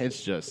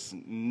it's just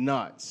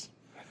nuts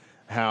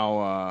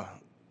how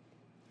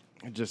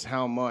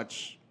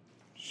much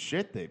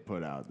shit they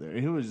put out there.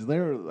 It was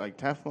literally like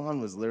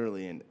Teflon was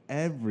literally in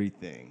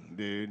everything,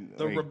 dude.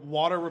 The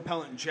water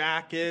repellent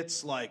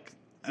jackets, like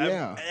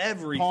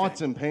everything. Pots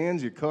and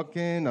pans you're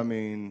cooking. I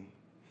mean,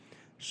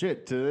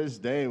 shit. To this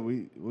day,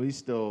 we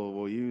still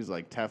will use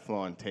like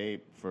Teflon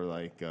tape for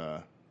like.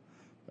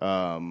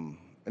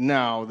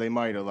 Now they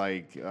might have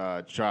like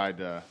tried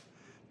to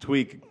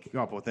tweak a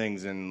couple of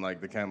things in like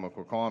the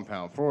chemical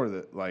compound for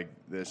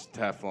this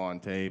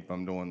Teflon tape.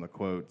 I'm doing the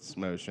quotes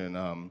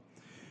motion.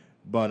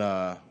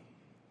 But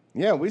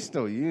we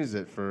still use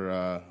it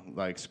for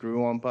like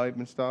screw-on pipe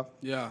and stuff.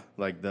 Yeah.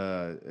 Like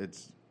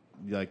it's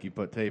like you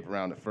put tape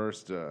around it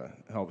first to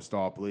help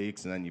stop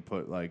leaks, and then you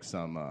put like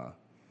some I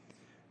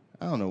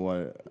don't know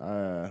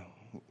what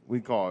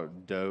we call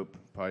it dope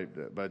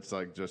pipe, but it's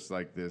like just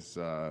like this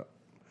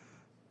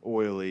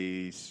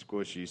oily,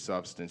 squishy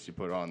substance you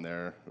put on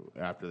there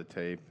after the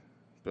tape.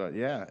 But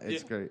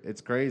great. It's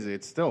crazy.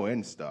 It's still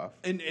in stuff.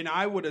 And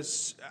I'm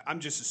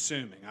just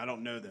assuming, I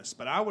don't know this,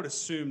 but I would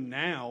assume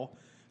now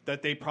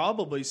that they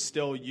probably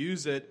still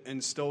use it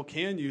and still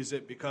can use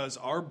it because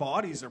our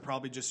bodies are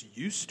probably just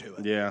used to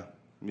it.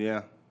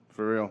 Yeah,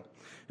 for real.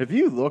 If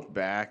you look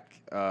back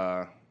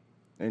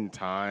in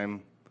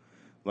time,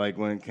 like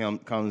when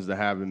it comes to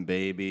having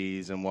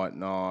babies and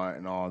whatnot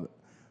and all,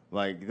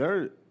 like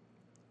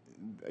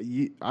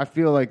I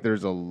feel like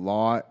there's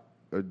a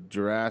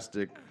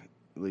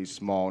drastically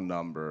small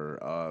number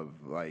of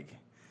like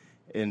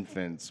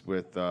infants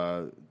with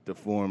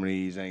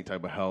deformities, any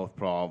type of health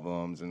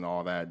problems and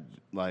all that,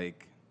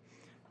 like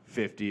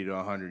 50 to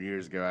 100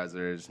 years ago as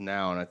there is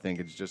now. And I think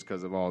it's just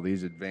because of all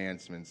these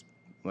advancements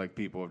like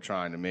people have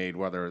trying to make,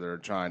 whether they're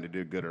trying to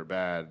do good or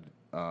bad.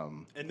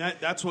 And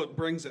that's what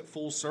brings it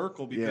full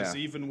circle, because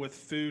even with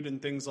food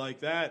and things like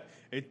that,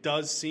 it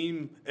does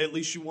seem, at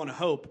least you want to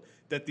hope,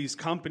 that these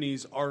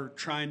companies are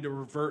trying to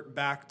revert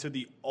back to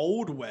the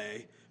old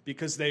way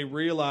because they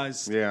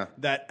realize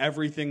that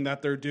everything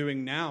that they're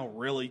doing now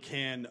really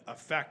can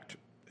affect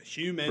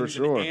humans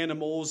and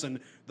animals and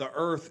the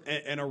earth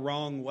in a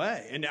wrong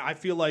way. And I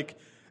feel like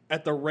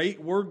at the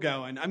rate we're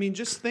going, I mean,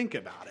 just think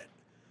about it.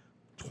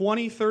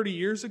 20, 30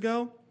 years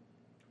ago,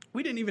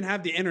 we didn't even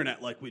have the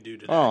internet like we do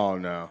today. Oh,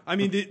 no. I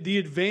mean, the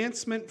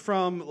advancement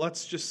from,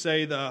 let's just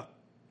say, the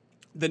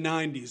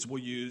 90s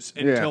we'll use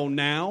until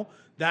now,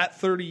 that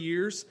 30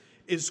 years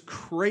is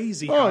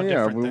crazy how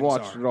different things are. We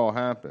watched it all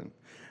happen.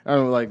 I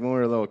mean, like, when we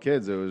were little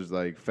kids, it was,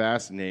 like,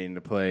 fascinating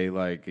to play,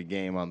 like, a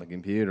game on the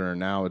computer, and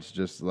now it's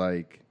just,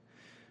 like,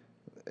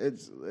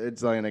 it's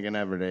like an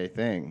everyday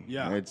thing.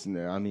 Yeah.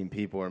 I mean,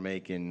 people are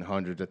making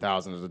hundreds of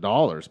thousands of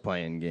dollars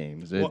playing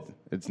games.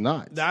 It's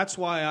nuts. That's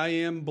why I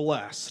am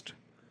blessed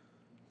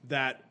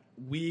that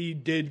we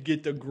did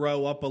get to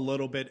grow up a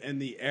little bit in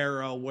the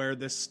era where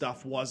this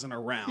stuff wasn't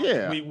around.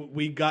 Yeah.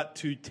 We got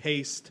to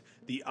taste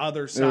the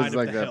other side of the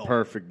hill. It was like that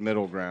perfect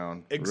middle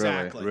ground.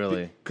 Exactly.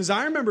 Really. Because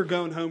I remember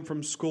going home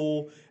from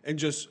school and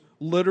just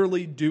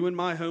literally doing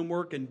my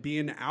homework and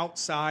being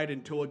outside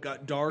until it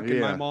got dark and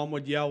my mom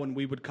would yell and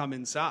we would come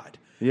inside.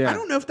 Yeah. I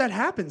don't know if that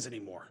happens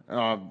anymore.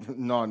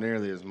 Not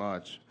nearly as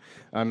much.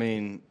 I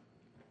mean,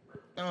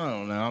 I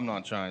don't know. I'm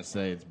not trying to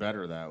say it's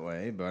better that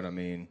way, but I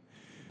mean,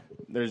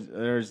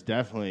 there's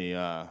definitely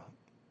a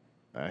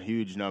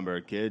huge number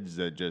of kids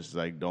that just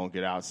like don't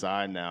get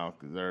outside now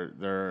because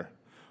they're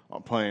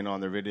playing on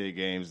their video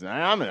games. And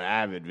I'm an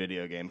avid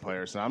video game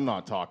player, so I'm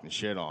not talking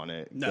shit on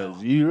it. No.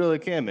 Because you really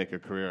can make a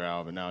career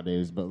out of it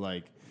nowadays. But,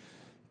 like,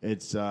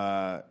 it's,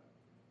 like,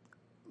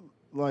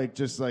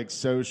 just, like,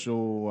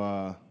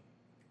 social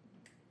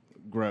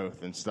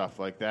growth and stuff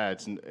like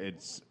that.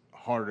 It's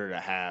harder to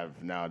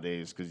have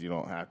nowadays because you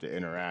don't have to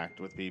interact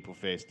with people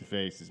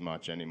face-to-face as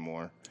much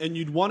anymore. And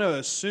you'd want to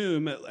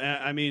assume,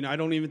 I mean, I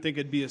don't even think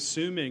it'd be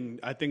assuming.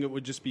 I think it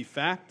would just be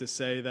fact to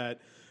say that,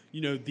 you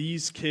know,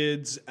 these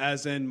kids,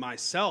 as in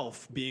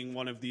myself being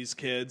one of these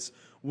kids,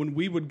 when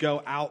we would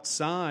go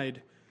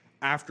outside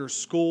after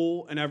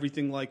school and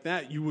everything like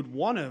that, you would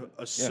want to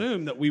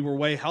assume that we were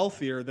way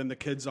healthier than the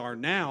kids are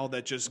now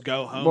that just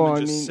go home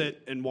and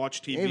sit and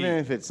watch TV. Even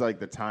if it's like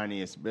the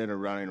tiniest bit of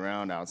running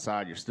around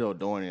outside, you're still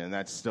doing it, and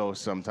that's still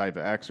some type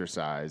of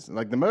exercise.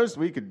 Like the most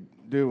we could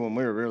do when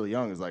we were really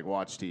young is like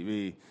watch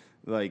TV.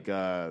 Like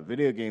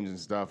video games and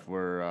stuff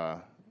were...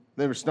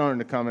 they were starting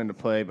to come into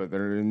play, but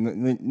they're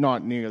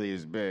not nearly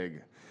as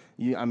big.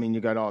 I mean, you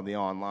got all the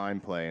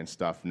online play and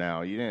stuff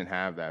now. You didn't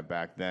have that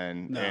back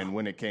then. No. And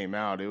when it came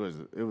out, it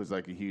was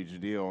like a huge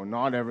deal.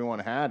 Not everyone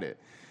had it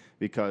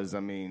because, I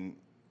mean,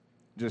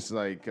 just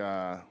like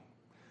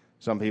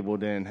some people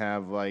didn't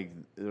have like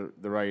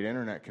the right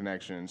internet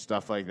connection and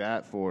stuff like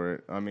that for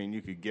it. I mean,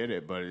 you could get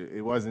it, but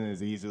it wasn't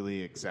as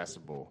easily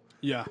accessible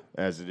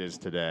as it is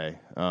today.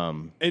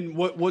 And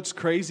what's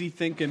crazy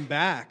thinking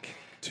back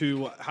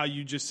to how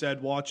you just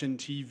said watching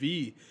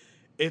TV,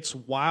 it's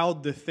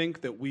wild to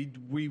think that we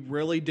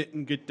really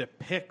didn't get to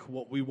pick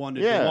what we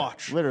wanted to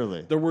watch.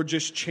 Literally. There were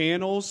just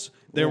channels.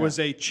 There was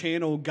a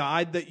channel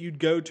guide that you'd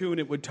go to,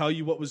 and it would tell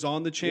you what was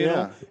on the channel.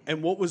 Yeah.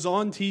 And what was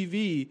on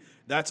TV,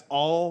 that's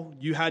all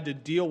you had to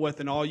deal with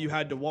and all you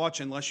had to watch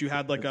unless you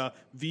had like a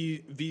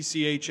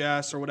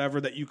VCHS or whatever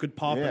that you could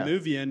pop a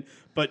movie in.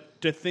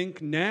 But to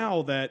think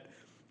now that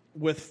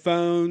with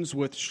phones,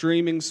 with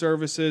streaming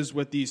services,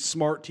 with these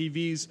smart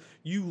TVs,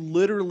 you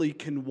literally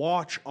can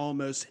watch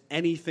almost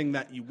anything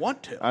that you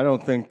want to. I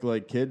don't think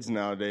like kids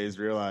nowadays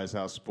realize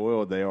how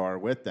spoiled they are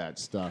with that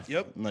stuff.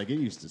 Yep. Like it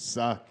used to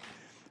suck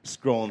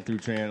scrolling through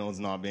channels,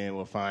 not being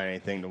able to find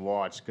anything to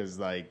watch because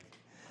like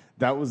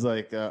that was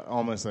like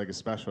almost like a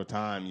special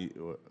time.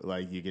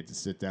 You get to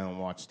sit down and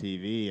watch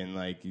TV, and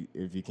like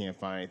if you can't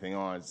find anything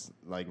on, it's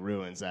like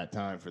ruins that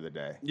time for the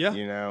day. Yeah.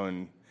 You know,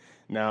 and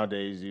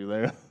nowadays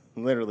you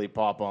literally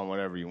pop on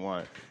whatever you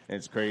want. And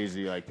it's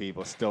crazy, like,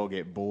 people still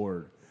get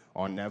bored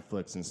on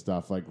Netflix and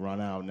stuff, like, run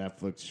out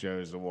Netflix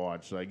shows to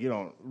watch. Like, you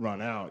don't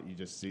run out, you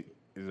just see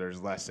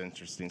there's less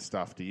interesting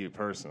stuff to you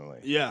personally.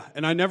 Yeah,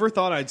 and I never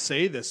thought I'd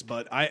say this,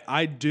 but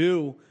I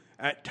do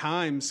at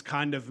times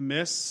kind of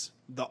miss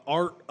the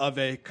art of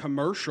a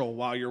commercial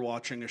while you're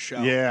watching a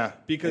show. Yeah.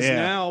 Because Yeah.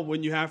 now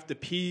when you have to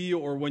pee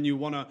or when you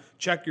want to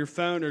check your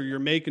phone or you're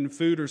making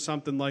food or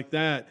something like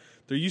that,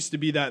 there used to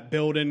be that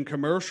built-in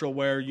commercial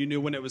where you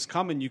knew when it was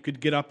coming, you could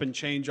get up and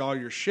change all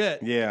your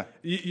shit. Yeah.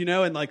 You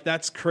know, and like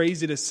that's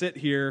crazy to sit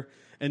here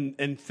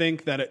and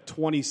think that at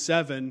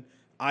 27,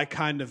 I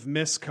kind of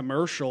miss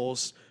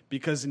commercials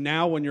because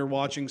now when you're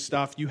watching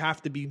stuff, you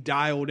have to be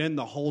dialed in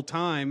the whole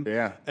time.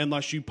 Yeah.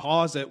 Unless you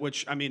pause it,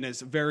 which, I mean, is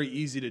very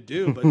easy to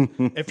do.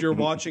 But if you're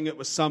watching it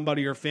with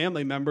somebody or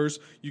family members,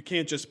 you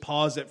can't just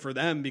pause it for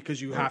them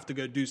because you have to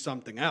go do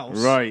something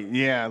else. Right.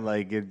 Yeah.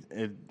 Like it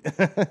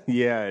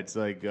yeah, it's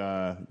like you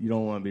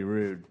don't want to be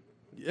rude.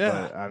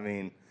 Yeah. But, I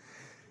mean,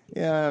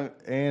 yeah,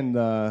 and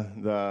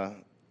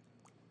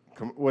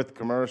with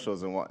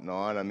commercials and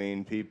whatnot, I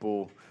mean,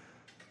 people.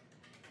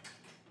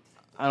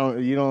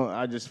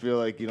 I just feel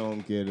like you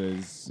don't get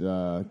as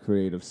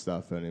creative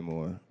stuff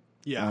anymore.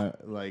 Yeah.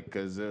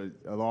 Because a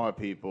lot of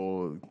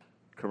people,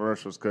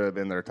 commercials could have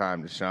been their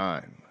time to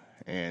shine,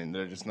 and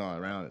they're just not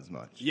around as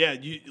much. Yeah,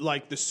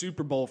 like the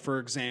Super Bowl, for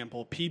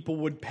example, people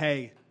would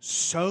pay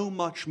so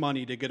much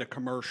money to get a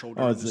commercial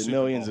during the It's like Super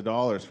millions Bowl. of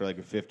dollars for like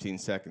a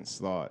 15-second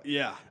slot.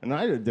 Yeah. And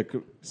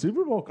the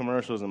Super Bowl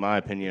commercials, in my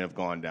opinion, have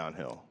gone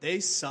downhill. They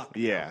suck.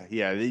 Yeah.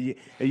 It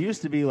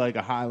used to be like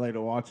a highlight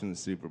of watching the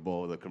Super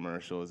Bowl, the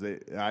commercials.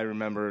 I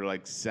remember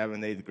like 7th,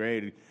 8th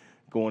grade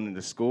going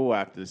into school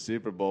after the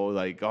Super Bowl,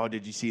 like, oh,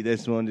 did you see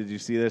this one? Did you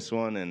see this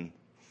one? And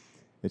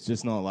it's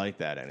just not like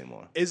that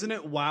anymore. Isn't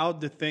it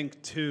wild to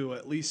think, too,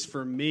 at least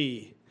for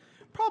me,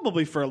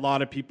 probably for a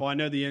lot of people, I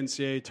know the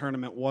NCAA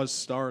tournament was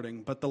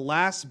starting, but the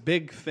last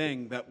big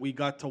thing that we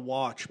got to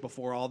watch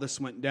before all this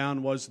went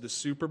down was the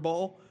Super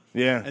Bowl.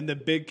 Yeah. And the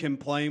big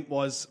complaint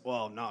was,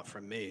 well, not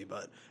from me,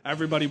 but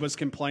everybody was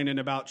complaining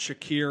about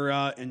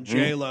Shakira and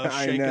J-Lo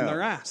I shaking know.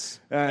 their ass.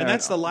 And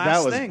that's the last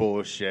That was thing.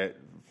 bullshit.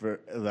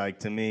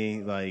 To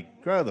me,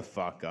 like, grow the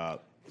fuck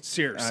up.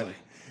 Seriously.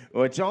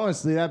 Which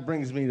honestly, that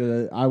brings me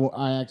to.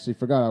 I actually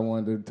forgot I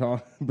wanted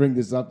to bring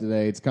this up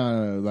today. It's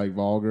kind of like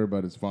vulgar,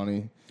 but it's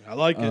funny. I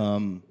like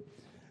it.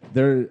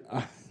 They're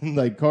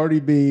like Cardi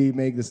B,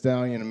 Meg Thee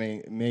Stallion,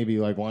 and maybe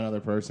like one other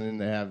person.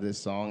 They have this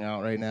song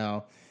out right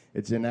now.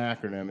 It's an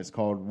acronym. It's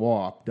called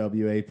WAP.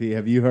 W-A-P.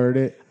 Have you heard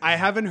it? I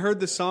haven't heard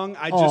the song.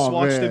 I just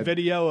watched a man.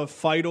 video of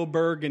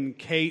Feidelberg and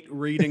Kate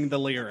reading the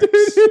lyrics.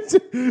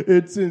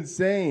 It's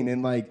insane,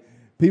 and like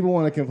people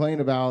want to complain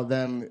about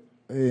them,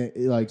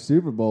 like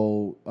Super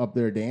Bowl up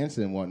there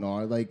dancing and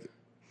whatnot. Like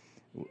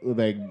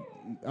I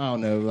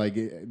don't know, like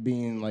it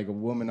being like a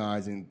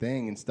womanizing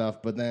thing and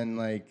stuff. But then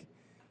like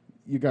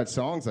you got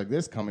songs like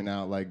this coming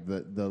out, like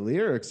the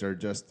lyrics are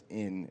just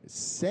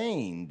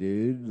insane,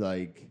 dude.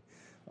 Like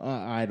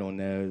I don't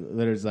know.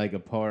 There's like a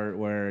part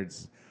where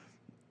it's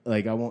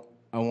like I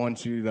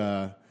want you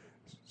to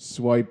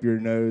swipe your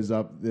nose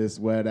up this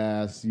wet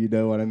ass. You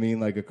know what I mean?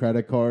 Like a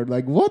credit card.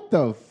 Like what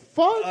the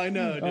fuck? I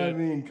know, dude. I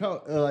mean,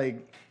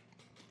 like,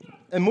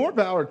 and more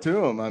power to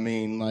them. I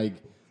mean, like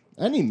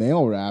any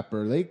male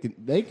rapper,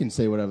 they can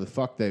say whatever the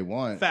fuck they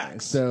want.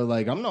 Facts. So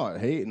like, I'm not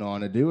hating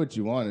on it. Do what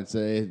you want. It's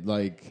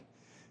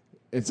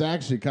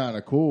actually kind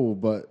of cool,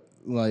 but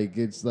like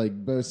it's like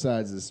both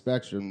sides of the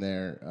spectrum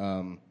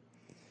there.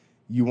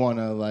 You want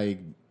to like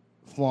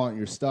flaunt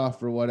your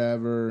stuff or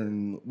whatever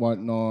and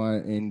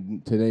whatnot.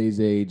 In today's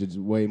age, it's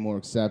way more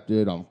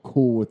accepted. I'm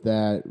cool with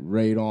that.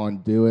 Right on,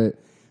 do it.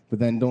 But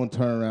then don't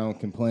turn around and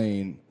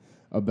complain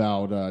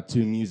about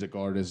two music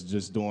artists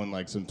just doing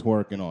like some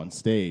twerking on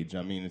stage.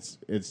 I mean,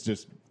 it's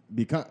just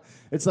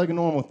it's like a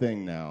normal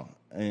thing now.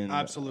 And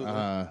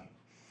Absolutely.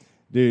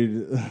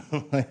 Dude,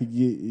 like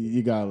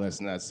you gotta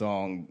listen to that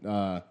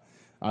song.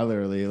 I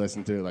literally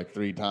listened to it like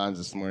 3 times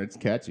this morning. It's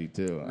catchy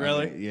too.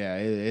 Really? I mean, yeah,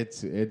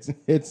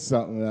 it's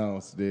something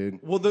else, dude.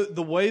 Well,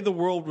 the way the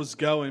world was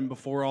going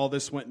before all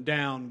this went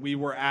down, we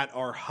were at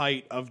our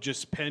height of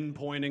just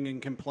pinpointing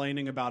and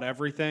complaining about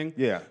everything.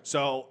 Yeah.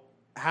 So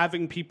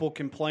having people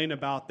complain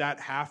about that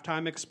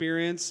halftime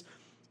experience,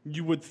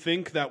 you would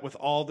think that with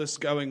all this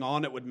going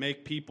on, it would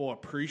make people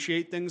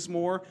appreciate things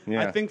more.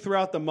 Yeah. I think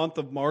throughout the month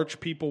of March,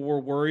 people were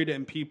worried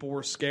and people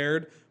were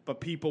scared, but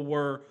people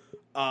were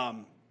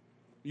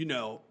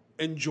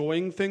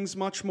enjoying things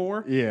much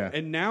more. Yeah.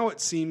 And now it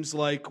seems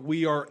like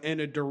we are in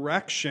a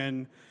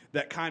direction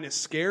that kind of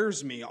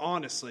scares me,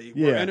 honestly.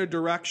 We're Yeah. in a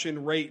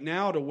direction right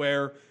now to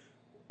where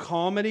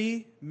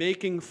comedy,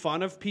 making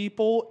fun of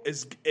people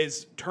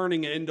is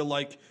turning into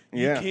like,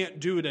 you Yeah. can't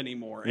do it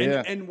anymore.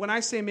 Yeah. And when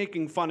I say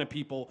making fun of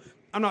people,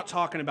 I'm not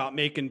talking about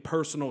making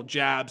personal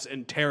jabs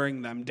and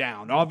tearing them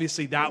down.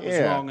 Obviously, that was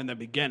Yeah. wrong in the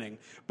beginning.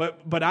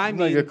 But I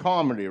mean... Like a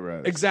comedy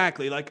roast.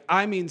 Exactly. Like,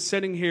 I mean,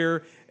 sitting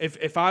here,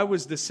 if I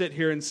was to sit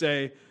here and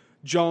say,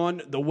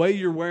 John, the way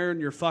you're wearing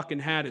your fucking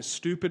hat is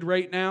stupid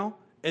right now,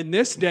 in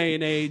this day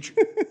and age,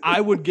 I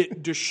would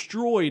get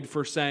destroyed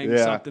for saying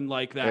Yeah. something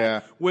like that.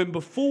 Yeah. When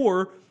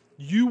before,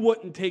 you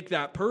wouldn't take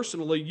that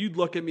personally. You'd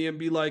look at me and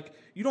be like,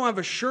 you don't have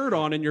a shirt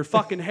on and your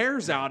fucking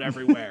hair's out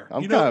everywhere.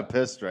 I'm you kind of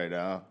pissed right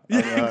now.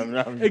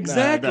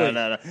 Exactly.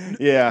 No.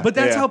 Yeah. But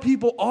that's how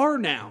people are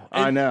now.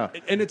 And, I know.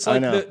 And it's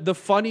like the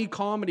funny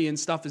comedy and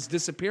stuff is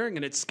disappearing,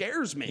 and it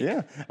scares me.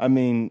 Yeah. I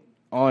mean,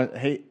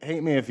 hate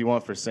me if you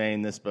want for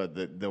saying this,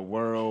 but the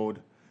world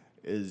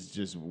is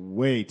just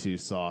way too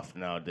soft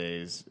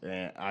nowadays.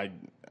 And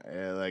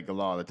like a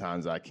lot of the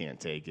times I can't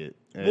take it.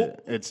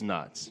 It's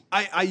nuts.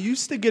 I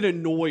used to get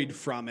annoyed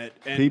from it.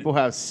 And people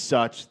have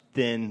such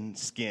thin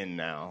skin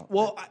now.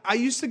 Well, I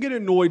used to get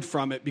annoyed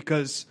from it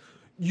because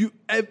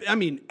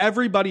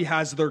everybody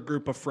has their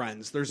group of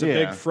friends. There's a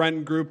big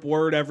friend group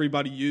word.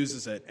 Everybody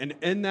uses it. And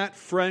in that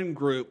friend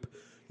group,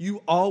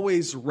 you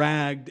always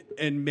ragged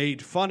and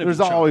made fun of each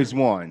other. There's always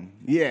one.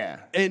 Yeah.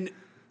 And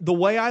the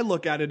way I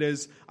look at it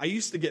is I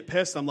used to get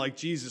pissed. I'm like,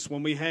 Jesus,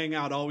 when we hang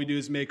out, all we do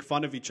is make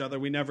fun of each other.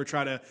 We never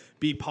try to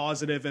be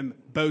positive and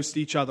boast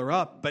each other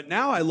up. But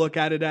now I look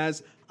at it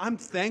as I'm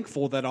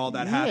thankful that all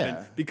that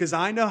happened because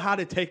I know how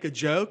to take a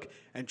joke,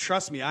 and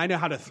trust me, I know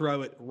how to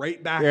throw it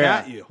right back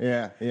at you.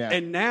 Yeah.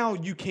 And now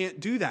you can't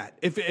do that.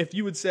 If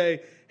you would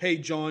say, hey,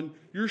 John,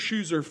 your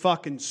shoes are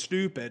fucking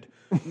stupid,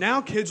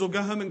 now kids will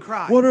go home and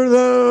cry. What are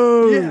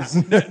those?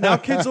 Yeah. Now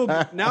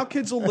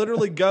kids will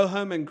literally go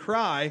home and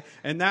cry,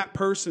 and that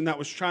person that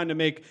was trying to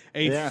make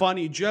a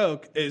funny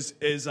joke is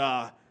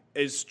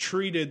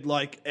treated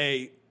like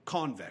a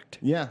convict.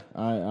 Yeah,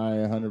 I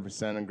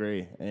 100%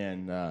 agree.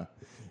 And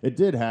it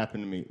did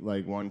happen to me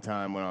like one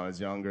time when I was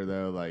younger,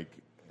 though, like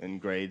in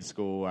grade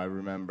school, I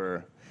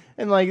remember.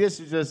 And like this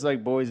is just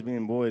like boys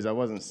being boys. I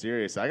wasn't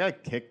serious. I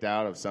got kicked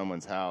out of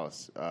someone's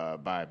house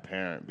by a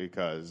parent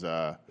because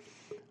I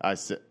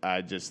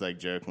just like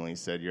jokingly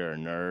said, "You're a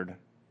nerd."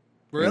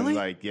 Really?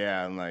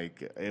 And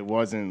like it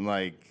wasn't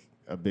like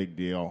a big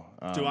deal.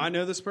 Do I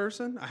know this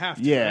person? I have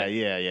to. Yeah, right?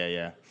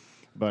 yeah.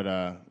 But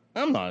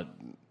I'm not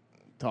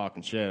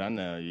talking shit. I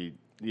know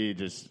you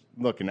just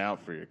looking out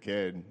for your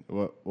kid,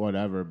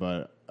 whatever.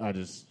 But I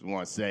just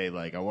want to say,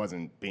 like, I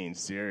wasn't being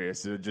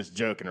serious. It was just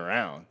joking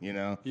around, you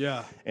know?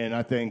 Yeah. And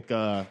I think,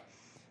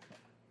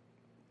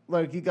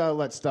 like, you got to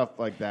let stuff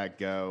like that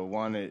go.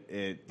 One,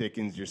 it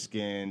thickens your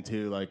skin.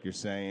 Two, like you're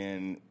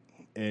saying,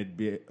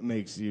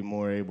 makes you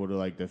more able to,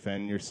 like,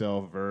 defend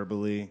yourself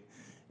verbally.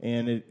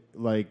 And it,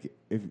 like,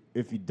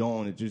 if you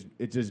don't,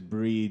 it just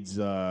breeds,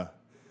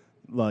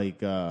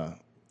 like, a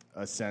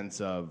sense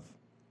of,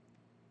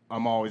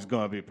 I'm always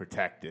going to be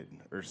protected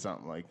or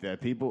something like that.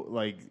 People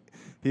got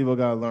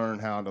to learn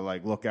how to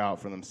like look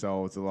out for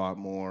themselves a lot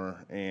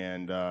more,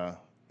 and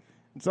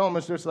it's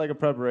almost just like a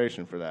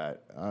preparation for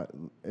that.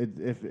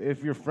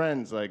 If you're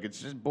friends, like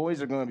it's just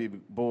boys are going to be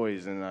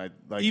boys, and I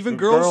like even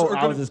girls.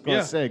 I was just going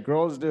to say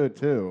girls do it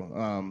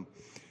too.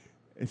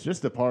 It's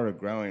just a part of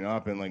growing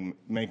up and like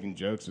making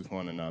jokes with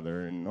one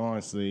another. And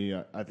honestly,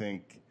 I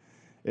think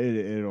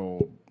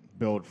it'll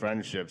build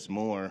friendships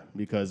more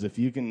because if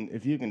you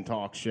can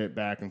talk shit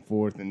back and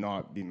forth and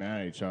not be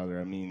mad at each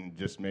other, I mean, it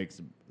just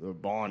makes the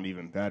bond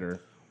even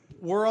better.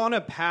 We're on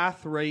a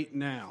path right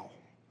now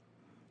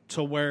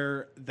to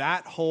where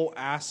that whole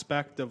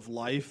aspect of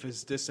life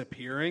is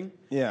disappearing.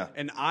 Yeah.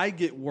 And I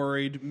get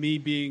worried, me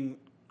being,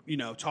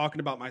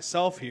 talking about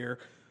myself here,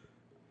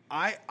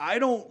 I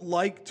don't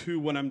like to,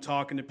 when I'm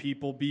talking to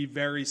people, be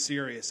very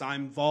serious.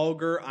 I'm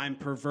vulgar. I'm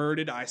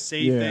perverted. I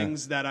say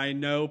things that I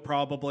know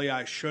probably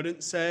I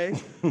shouldn't say,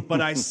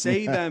 but I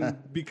say them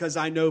because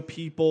I know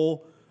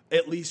people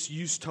at least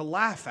used to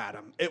laugh at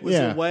them. It was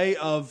a way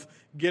of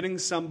getting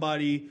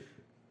somebody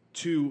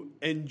to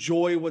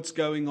enjoy what's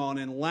going on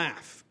and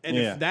laugh. And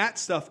if that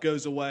stuff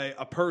goes away,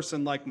 a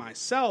person like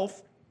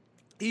myself,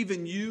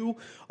 even you,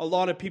 a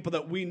lot of people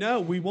that we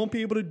know, we won't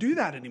be able to do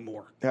that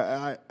anymore.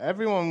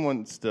 Everyone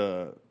wants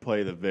to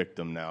play the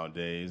victim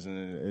nowadays,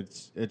 and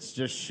it's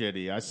just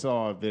shitty. I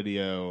saw a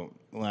video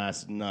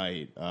last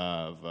night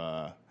of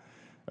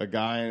a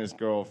guy and his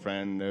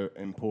girlfriend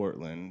in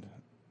Portland.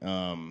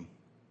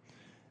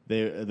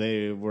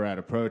 They were at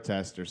a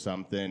protest or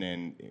something,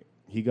 and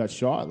he got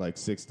shot like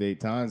 6 to 8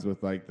 times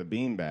with like the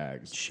bean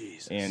bags.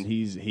 Jesus. And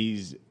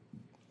he's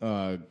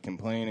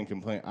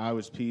complaining. I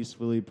was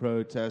peacefully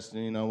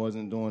protesting. I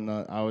wasn't doing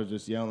that. I was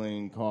just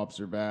yelling, "Cops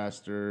are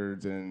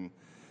bastards," and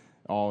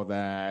all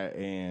that.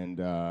 And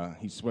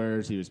he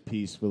swears he was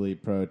peacefully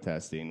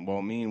protesting.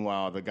 Well,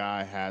 meanwhile, the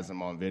guy has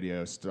him on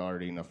video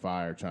starting a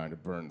fire, trying to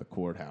burn the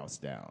courthouse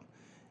down.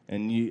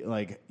 And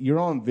you're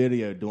on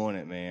video doing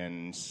it, man,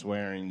 and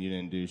swearing you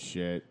didn't do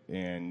shit.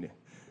 And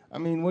I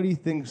mean, what do you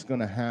think's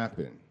going to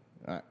happen?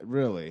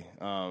 Really?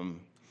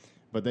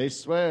 But they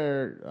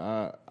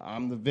swear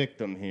I'm the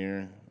victim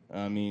here.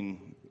 I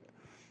mean,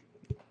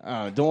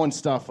 doing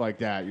stuff like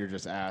that, you're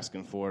just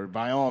asking for it.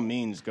 By all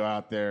means, go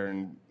out there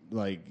and,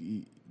 like,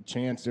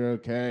 chance they're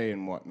okay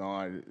and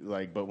whatnot.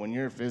 Like, but when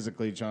you're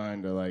physically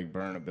trying to, like,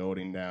 burn a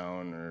building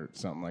down or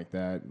something like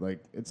that,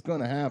 like, it's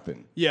going to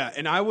happen. Yeah,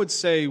 and I would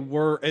say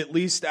we're, at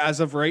least as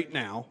of right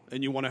now,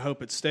 and you want to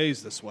hope it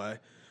stays this way,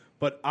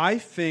 but I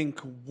think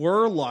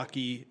we're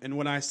lucky, and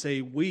when I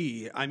say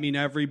we, I mean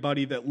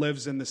everybody that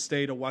lives in the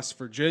state of West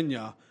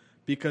Virginia,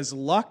 because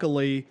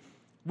luckily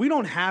we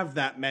don't have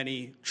that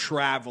many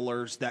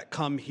travelers that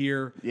come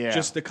here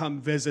just to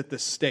come visit the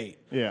state.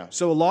 Yeah.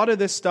 So a lot of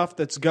this stuff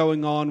that's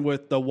going on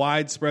with the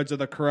widespreads of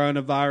the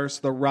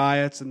coronavirus, the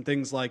riots and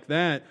things like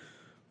that,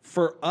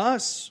 for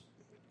us,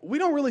 we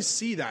don't really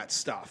see that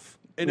stuff.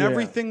 And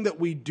everything that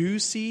we do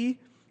see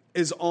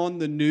is on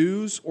the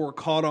news or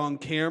caught on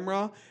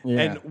camera,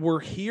 and we're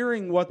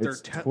hearing what they're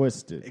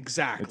twisted.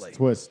 Exactly, it's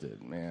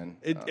twisted, man.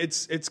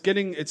 It's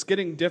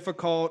getting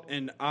difficult,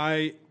 and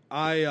I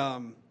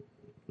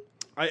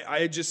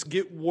just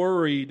get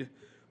worried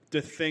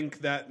to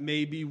think that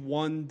maybe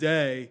one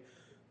day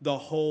the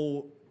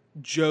whole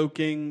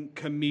joking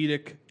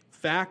comedic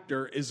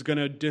factor is going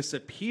to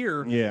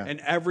disappear,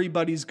 and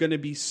everybody's going to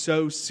be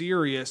so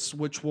serious,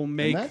 which will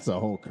make... And that's a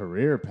whole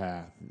career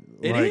path.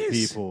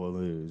 People will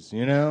lose,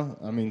 you know?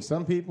 I mean,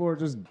 some people are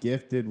just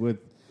gifted with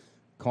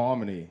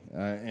comedy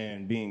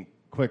and being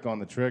quick on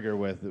the trigger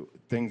with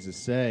things to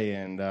say,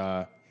 and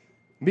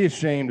be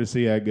ashamed to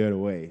see that go to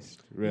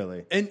waste,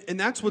 really. And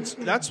that's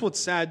what's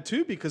sad,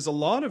 too, because a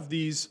lot of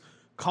these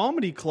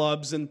comedy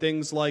clubs and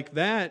things like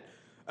that,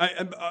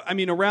 I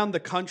mean, around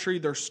the country,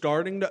 they're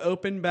starting to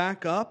open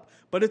back up,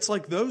 but it's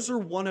like those are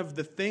one of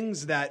the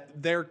things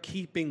that they're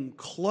keeping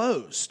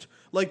closed.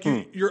 Like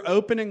you're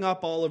opening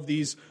up all of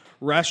these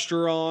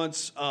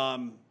restaurants,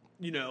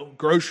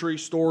 grocery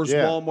stores,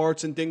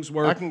 Walmarts, and things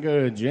where I can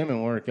go to a gym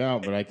and work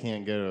out, but I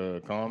can't go to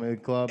a comedy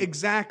club.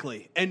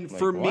 Exactly. And like,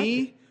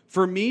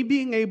 for me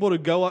being able to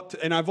go up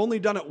to, and I've only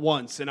done it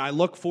once, and I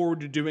look forward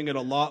to doing it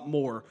a lot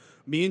more.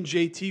 Me and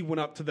JT went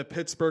up to the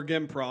Pittsburgh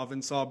Improv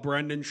and saw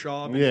Brendan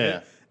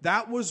Schaub.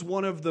 That was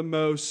one of the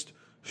most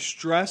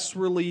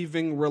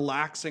stress-relieving,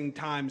 relaxing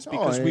times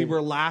because we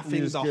were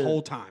laughing the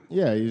whole time.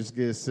 Yeah, you just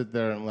get to sit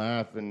there and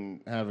laugh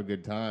and have a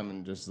good time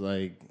and just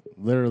like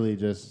literally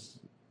just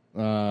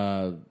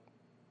I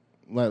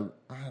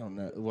don't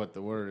know what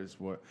the word is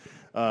for.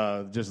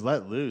 Just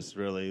let loose,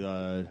 really.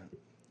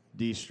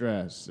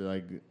 De-stress.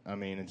 Like, I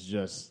mean, it's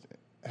just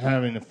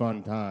having a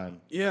fun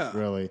time. Yeah.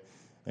 Really.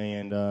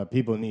 And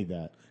people need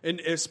that. And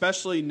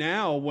especially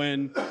now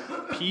when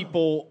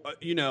people,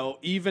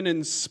 even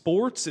in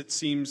sports, it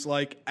seems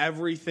like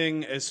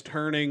everything is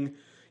turning,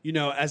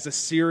 as a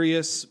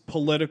serious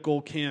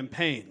political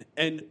campaign.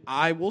 And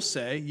I will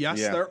say,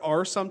 yes, there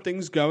are some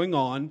things going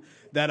on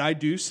that I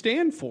do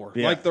stand for.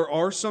 Yeah. Like there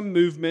are some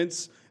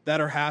movements that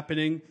are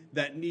happening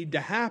that need to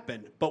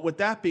happen. But with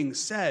that being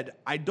said,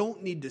 I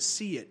don't need to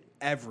see it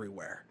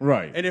everywhere.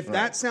 Right. And if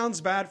that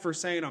sounds bad for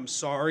saying I'm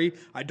sorry,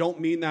 I don't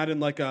mean that in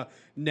like a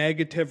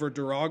negative or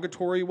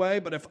derogatory way,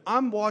 but if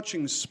I'm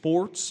watching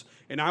sports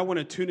and I want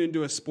to tune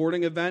into a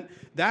sporting event,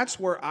 that's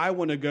where I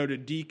want to go to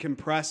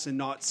decompress and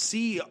not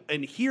see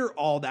and hear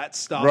all that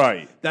stuff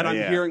that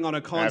I'm hearing on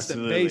a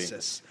constant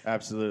basis.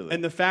 Absolutely.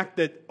 And the fact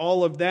that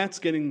all of that's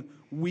getting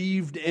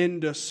weaved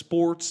into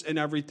sports and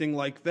everything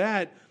like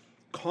that,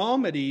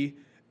 comedy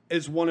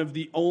is one of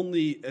the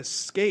only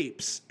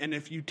escapes. And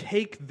if you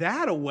take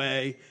that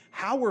away,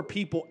 how are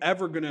people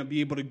ever going to be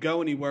able to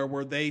go anywhere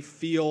where they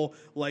feel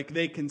like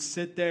they can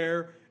sit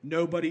there,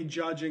 nobody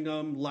judging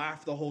them,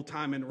 laugh the whole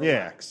time and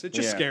relax? It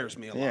just scares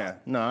me a lot. Yeah,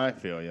 no, I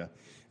feel you.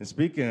 And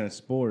speaking of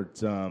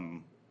sports,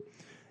 that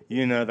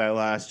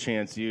Last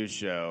Chance U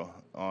show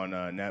on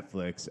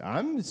Netflix,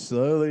 I'm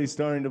slowly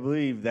starting to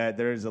believe that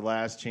there's a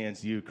Last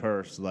Chance U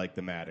curse like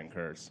the Madden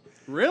curse.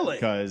 Really?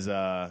 Because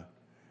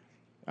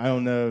I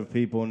don't know if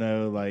people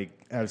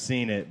have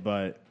seen it,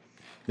 but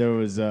there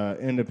was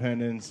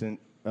Independence and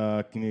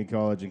Community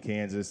College in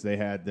Kansas. They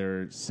had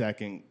their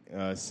second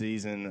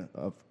season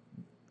of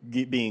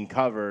being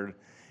covered,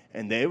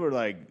 and they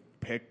were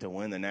picked to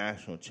win the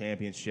national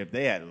championship.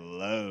 They had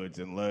loads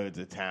and loads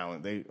of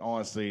talent. They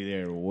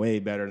were way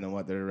better than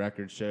what their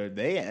record showed.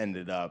 They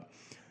ended up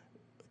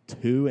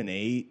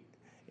 2-8,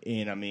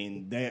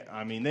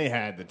 and they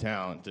had the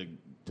talent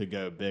to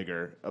go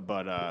bigger,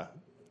 but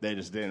they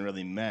just didn't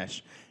really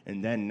mesh.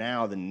 And then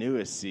now the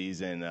newest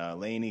season,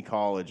 Laney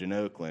College in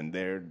Oakland,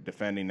 they're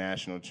defending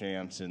national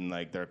champs in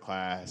their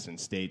class and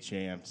state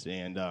champs.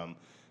 And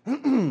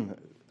I'm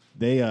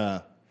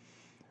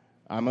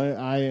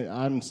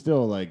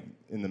still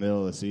in the middle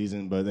of the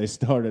season, but they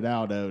started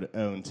out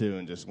 0-2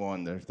 and just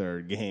won their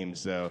third game.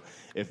 So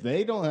if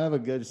they don't have a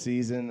good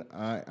season,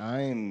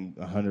 I am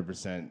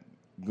 100%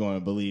 going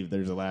to believe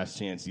there's a Last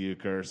Chance U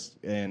curse,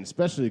 and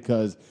especially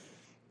because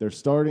their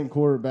starting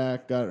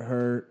quarterback got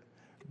hurt.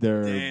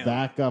 Their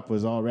backup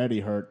was already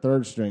hurt.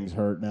 Third string's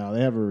hurt now.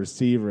 They have a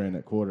receiver in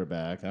at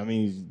quarterback. I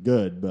mean, he's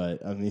good,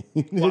 but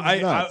well,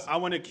 I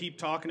want to keep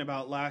talking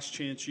about Last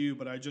Chance U,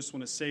 but I just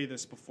want to say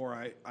this before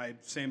I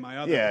say my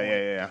other point.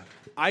 Yeah.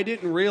 I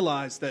didn't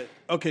realize that.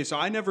 Okay, so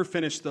I never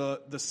finished the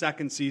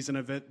second season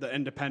of it, the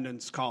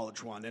Independence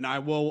College one, and I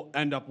will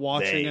end up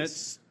watching it.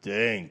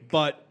 Stink.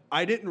 But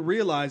I didn't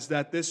realize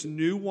that this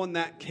new one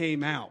that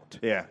came out.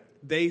 Yeah.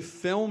 They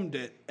filmed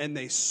it and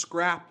they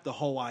scrapped the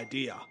whole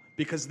idea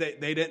because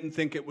they didn't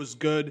think it was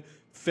good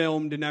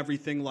filmed and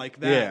everything like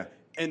that.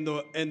 Yeah. And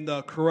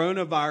the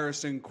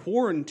coronavirus and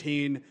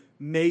quarantine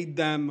made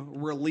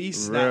them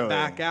release that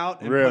back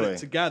out and put it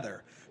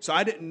together. So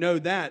I didn't know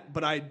that,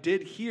 but I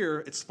did hear.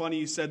 It's funny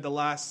you said the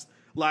last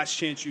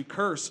chance you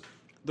curse.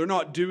 They're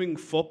not doing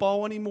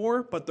football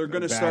anymore, but they're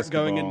going to start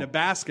going into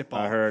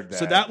basketball. I heard that.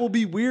 So that will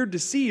be weird to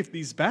see if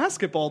these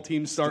basketball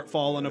teams start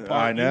falling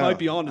apart. I know. You might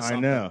be onto something.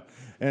 I know.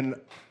 And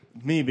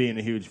me being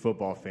a huge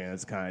football fan,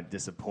 it's kind of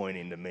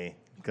disappointing to me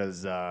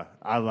because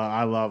I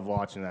love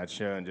watching that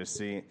show and just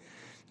seeing.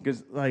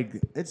 Because, like,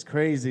 it's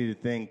crazy to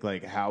think,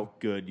 like, how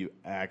good you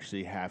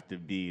actually have to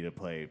be to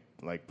play,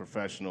 like,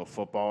 professional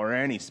football or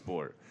any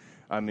sport.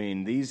 I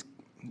mean,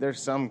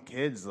 there's some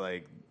kids,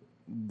 like,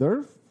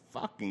 they're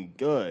fucking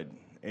good,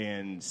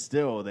 and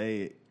still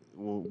they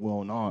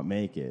will not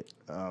make it.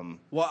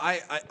 Well,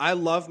 I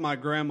love my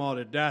grandma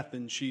to death,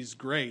 and she's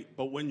great.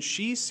 But when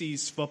she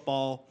sees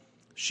football,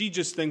 she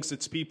just thinks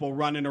it's people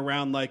running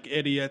around like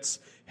idiots,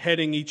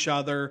 hitting each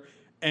other,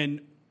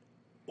 and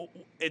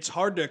it's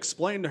hard to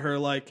explain to her,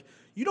 like,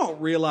 you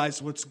don't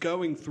realize what's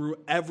going through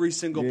every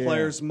single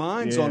player's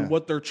minds on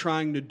what they're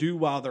trying to do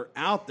while they're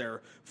out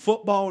there.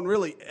 Football and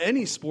really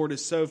any sport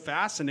is so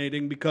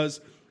fascinating because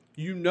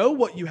you know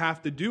what you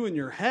have to do in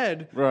your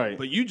head, right?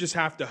 But you just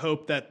have to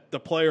hope that the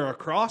player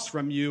across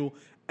from you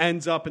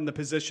ends up in the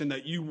position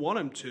that you want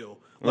him to.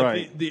 Like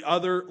right. The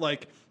other,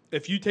 like,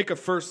 if you take a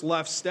first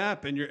left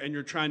step and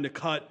you're trying to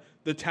cut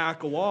the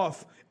tackle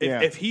off,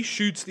 if he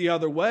shoots the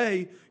other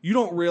way, you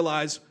don't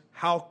realize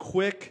how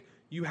quick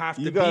you have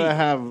to be. You gotta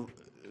have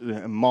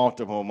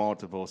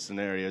multiple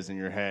scenarios in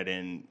your head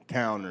and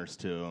counters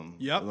to them.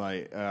 Yep.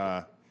 Like,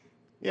 a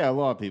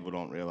lot of people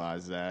don't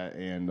realize that,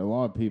 and a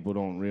lot of people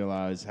don't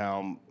realize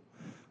how,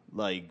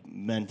 like,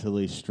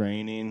 mentally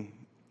straining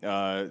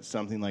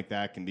something like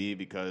that can be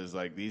because,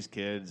 like, these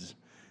kids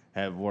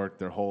have worked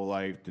their whole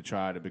life to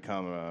try to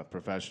become a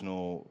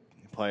professional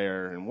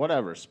player in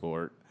whatever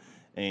sport,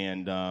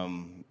 and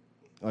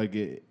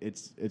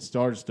it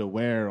starts to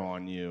wear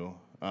on you.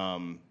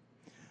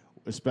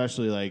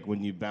 Especially like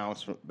when you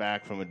bounce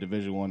back from a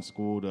Division I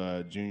school to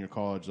a junior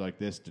college like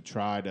this to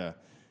try to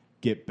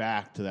get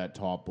back to that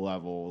top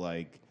level.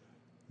 Like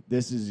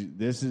this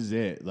is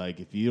it. Like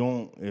if you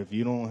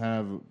don't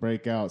have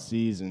breakout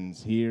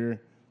seasons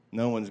here,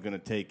 no one's going to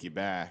take you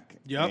back.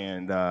 Yep.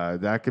 And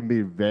that can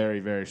be very,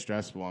 very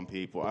stressful on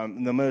people.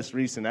 The most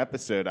recent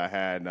episode I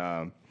had,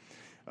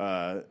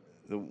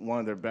 one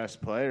of their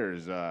best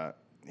players.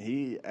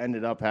 He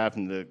ended up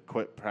having to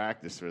quit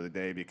practice for the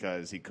day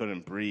because he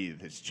couldn't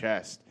breathe. His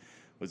chest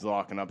was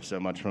locking up so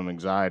much from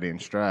anxiety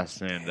and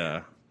stress. And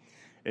I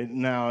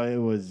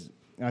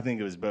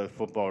think it was both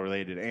football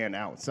related and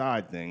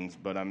outside things.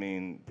 But I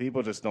mean,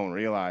 people just don't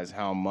realize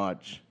how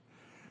much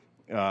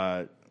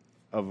of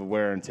a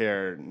wear and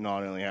tear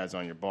not only has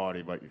on your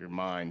body but your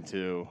mind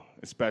too.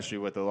 Especially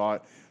with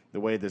the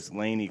way this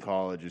Laney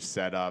College is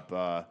set up.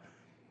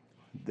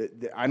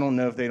 I don't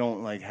know if they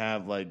don't like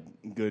have like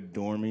good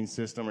dorming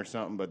system or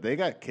something, but they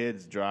got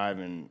kids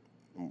driving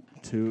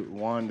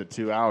 1 to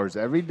 2 hours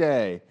every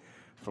day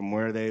from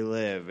where they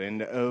live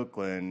into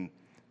Oakland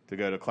to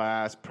go to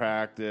class,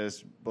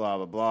 practice, blah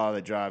blah blah.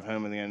 They drive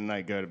home at the end of the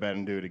night, go to bed,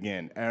 and do it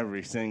again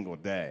every single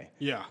day.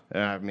 Yeah,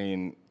 I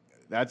mean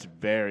that's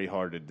very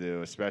hard to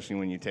do, especially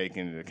when you take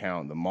into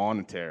account the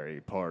monetary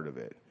part of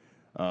it,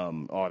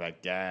 all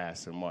that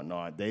gas and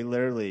whatnot. They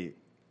literally,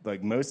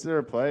 like most of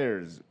their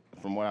players.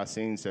 From what I've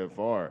seen so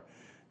far,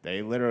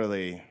 they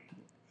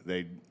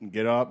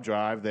get up,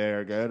 drive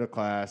there, go to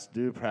class,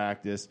 do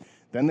practice.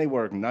 Then they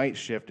work night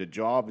shift at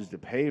jobs to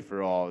pay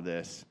for all of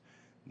this.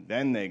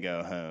 Then they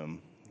go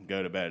home,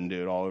 go to bed, and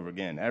do it all over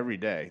again every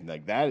day.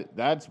 Like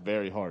that's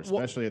very hard,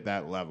 especially at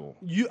that level.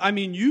 I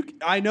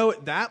know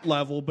at that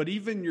level, but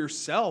even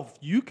yourself,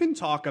 you can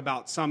talk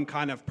about some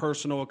kind of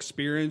personal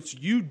experience.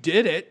 You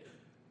did it.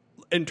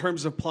 In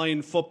terms of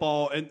playing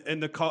football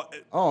and the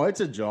it's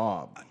a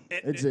job.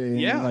 Like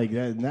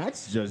that. And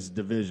that's just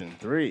Division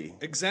III.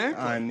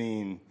 Exactly. I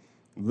mean,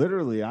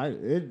 literally,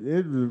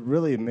 it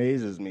really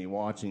amazes me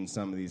watching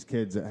some of these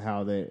kids at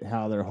how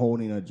they're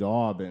holding a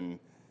job and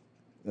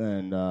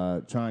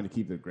trying to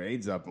keep their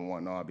grades up and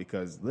whatnot.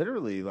 Because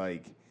literally,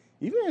 like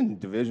even in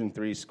Division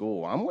III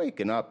school, I'm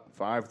waking up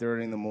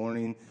 5:30 in the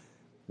morning.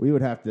 We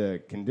would have to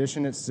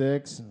condition at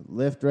 6,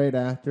 lift right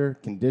after,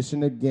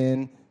 condition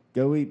again,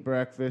 go eat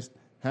breakfast.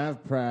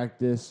 Have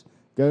practice,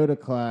 go to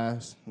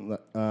class,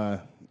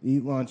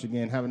 eat lunch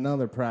again, have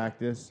another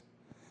practice,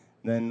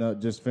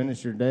 then just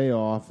finish your day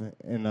off.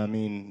 And, I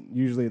mean,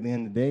 usually at the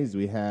end of the days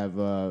we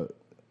have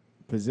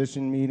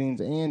position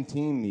meetings and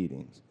team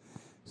meetings.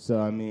 So,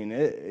 I mean,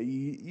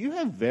 you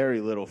have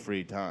very little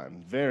free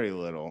time, very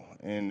little.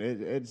 And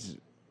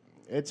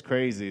it's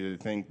crazy to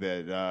think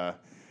that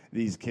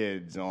these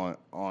kids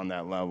on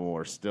that level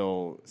are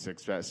still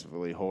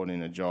successfully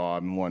holding a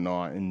job and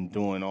whatnot and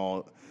doing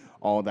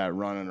all that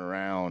running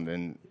around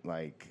and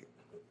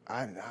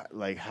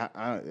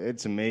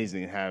it's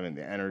amazing having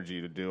the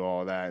energy to do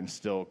all that and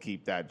still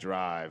keep that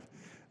drive.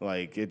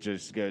 Like it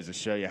just goes to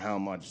show you how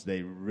much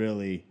they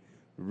really,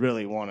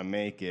 really want to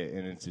make it,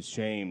 and it's a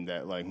shame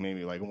that like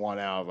maybe like 1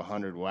 out of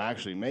 100 will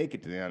actually make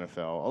it to the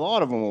NFL. A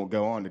lot of them will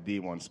go on to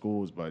D1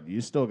 schools, but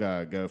you still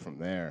gotta go from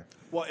there.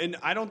 Well, and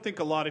I don't think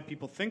a lot of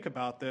people think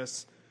about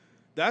this.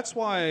 That's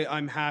why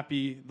I'm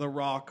happy The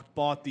Rock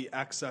bought the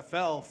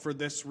XFL for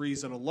this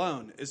reason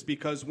alone, is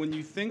because when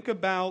you think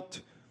about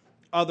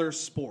other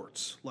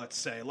sports,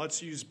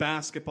 let's use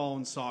basketball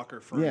and soccer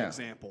for an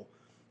example.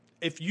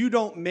 If you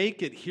don't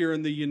make it here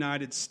in the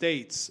United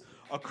States,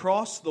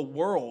 across the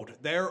world,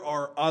 there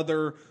are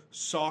other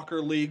soccer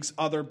leagues,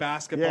 other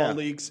basketball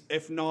leagues,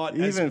 if not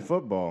even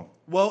football.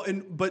 Well,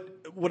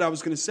 but what I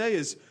was going to say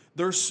is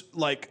there's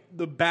like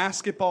the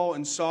basketball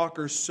and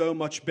soccer so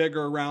much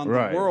bigger around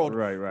the world.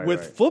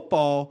 With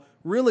football,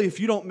 really, if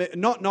you don't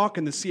not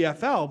knocking the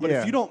CFL, but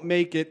if you don't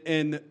make it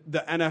in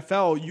the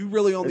NFL, you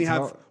really only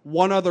have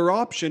one other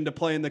option to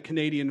play in the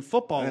Canadian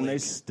Football League. And they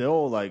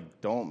still like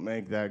don't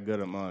make that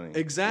good of money.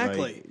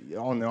 Exactly. Like,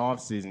 on the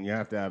off season, you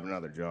have to have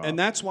another job. And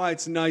that's why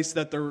it's nice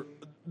that they're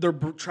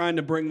trying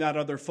to bring that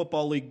other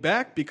football league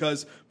back,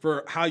 because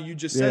for how you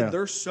just said,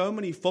 there's so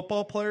many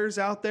football players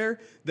out there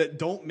that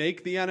don't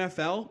make the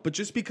NFL, but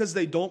just because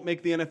they don't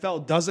make the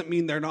NFL doesn't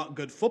mean they're not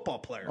good football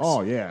players.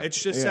 Oh, yeah. It's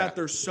just that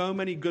there's so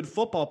many good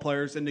football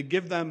players, and to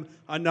give them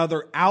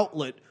another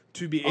outlet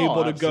to be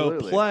able to go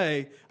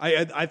play,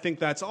 I think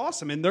that's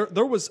awesome. And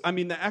there was, I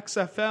mean, the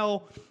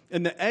XFL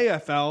and the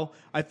AFL,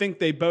 I think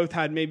they both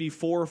had maybe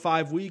 4 or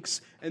 5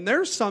 weeks. And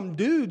there's some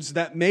dudes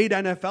that made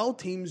NFL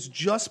teams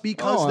just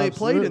because they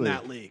played in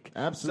that league.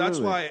 Absolutely.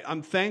 So that's why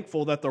I'm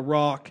thankful that The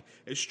Rock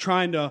is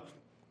trying to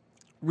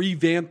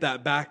revamp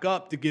that back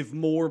up to give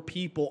more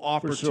people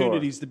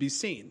opportunities to be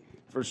seen.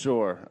 For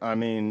sure. I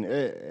mean,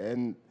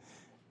 and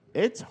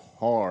it's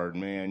hard,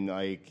 man.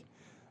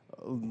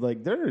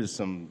 Like there is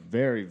some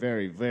very,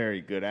 very,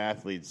 very good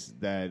athletes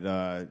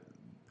that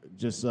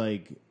just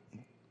like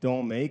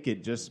don't make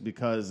it just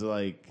because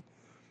like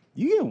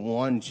you get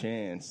one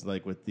chance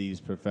like with these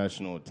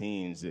professional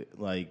teams.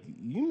 Like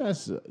you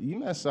mess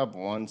up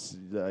once.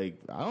 Like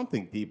I don't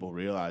think people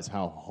realize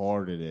how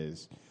hard it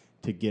is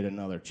to get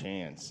another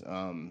chance.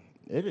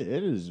 It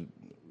is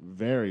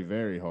very,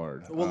 very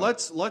hard. Well,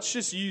 let's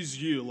just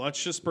use you.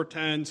 Let's just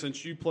pretend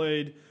since you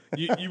played.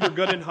 You were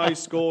good in high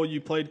school.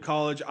 You played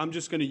college. I'm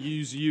just going to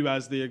use you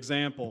as the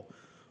example.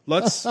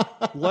 Let's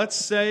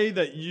say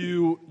that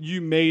you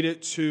made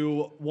it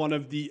to one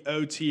of the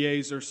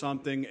OTAs or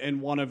something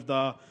in one of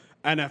the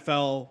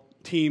NFL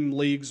team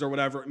leagues or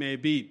whatever it may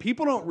be.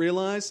 People don't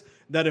realize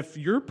that if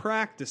you're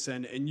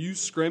practicing and you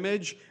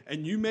scrimmage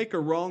and you make a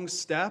wrong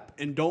step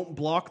and don't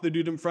block the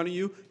dude in front of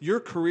you, your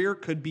career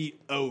could be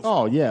over.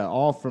 Oh yeah,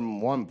 all from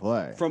one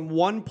play. From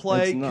one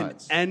play can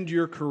end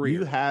your career.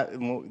 You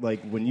have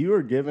like when you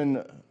are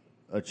given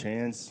a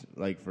chance,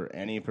 like for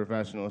any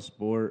professional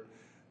sport,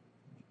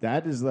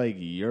 that is like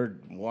your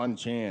one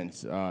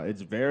chance.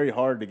 It's very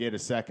hard to get a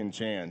second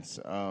chance.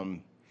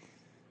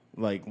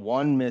 Like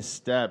one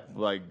misstep,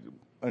 like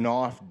an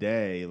off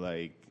day,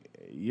 like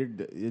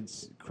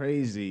it's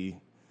crazy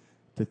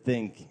to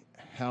think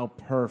how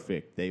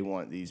perfect they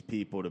want these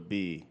people to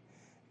be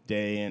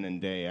day in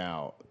and day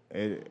out.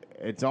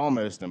 It's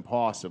almost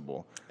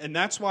impossible. And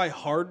that's why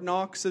Hard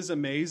Knocks is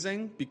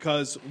amazing,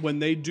 because when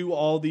they do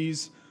all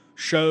these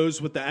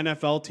shows with the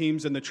NFL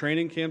teams and the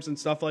training camps and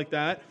stuff like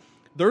that,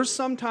 there's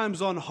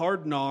sometimes on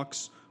Hard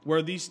Knocks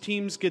where these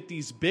teams get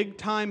these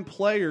big-time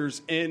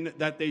players in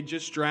that they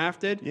just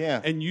drafted,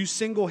 and you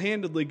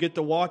single-handedly get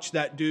to watch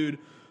that dude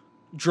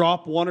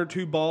drop 1 or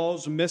 2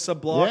 balls, miss a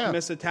block,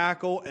 miss a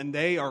tackle, and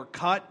they are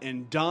cut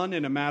and done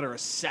in a matter of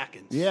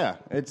seconds. Yeah,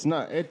 it's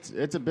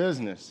a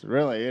business,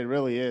 really. It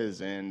really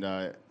is, and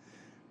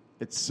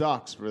it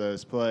sucks for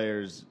those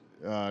players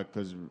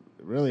because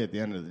really at the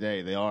end of the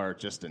day, they are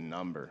just a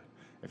number.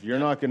 If you're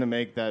not going to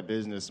make that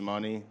business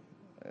money,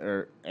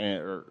 or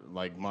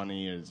like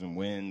money is in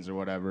wins or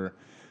whatever,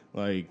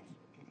 like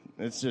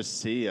it's just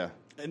see ya.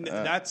 And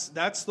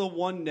that's the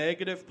one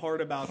negative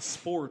part about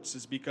sports,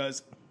 is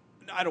because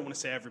I don't want to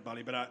say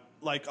everybody, but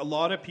like a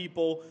lot of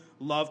people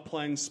love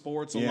playing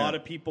sports. A lot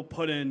of people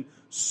put in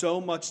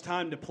so much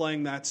time to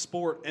playing that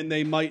sport, and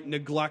they might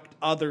neglect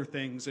other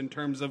things in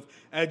terms of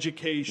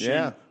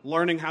education,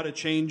 learning how to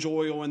change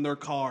oil in their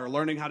car,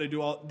 learning how to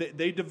do all.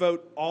 They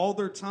devote all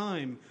their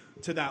time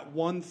to that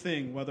one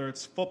thing, whether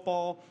it's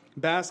football,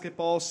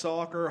 basketball,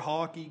 soccer,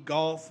 hockey,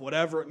 golf,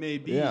 whatever it may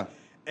be. Yeah.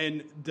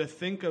 And to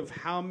think of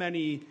how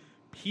many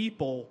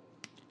people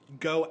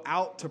go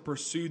out to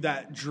pursue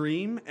that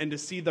dream and to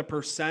see the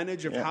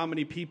percentage of how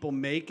many people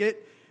make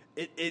it,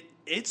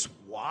 it's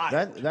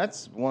wild.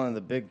 That's one of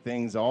the big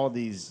things all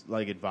these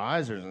like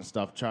advisors and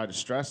stuff try to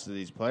stress to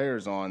these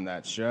players on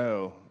that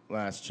show,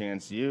 Last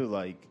Chance U,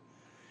 like,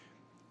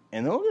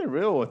 and they'll get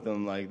real with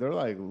them. Like they're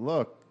like,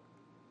 look,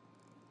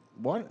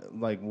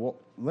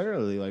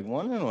 literally, like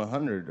 1 in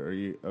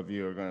 100 of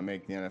you are going to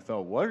make the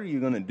NFL. What are you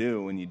going to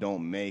do when you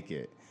don't make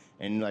it?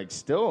 And, like,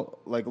 still,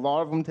 like, a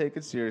lot of them take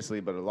it seriously,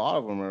 but a lot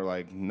of them are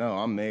like, no,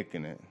 I'm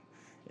making it.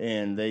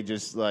 And they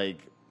just, like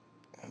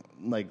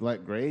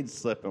let grades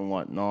slip and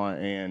whatnot.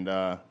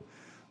 And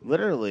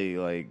literally,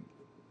 like,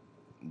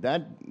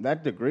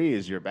 that degree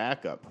is your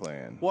backup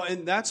plan. Well,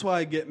 and that's why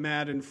I get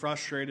mad and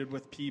frustrated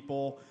with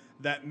people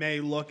that may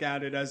look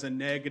at it as a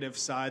negative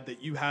side,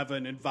 that you have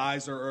an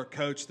advisor or a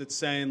coach that's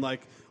saying,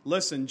 like,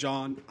 listen,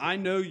 John, I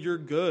know you're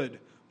good,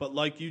 but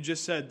like you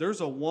just said,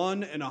 there's a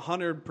 1 in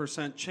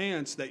 100%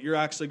 chance that you're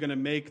actually going to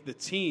make the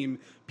team.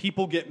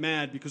 People get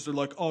mad because they're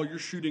like, oh, you're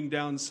shooting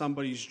down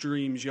somebody's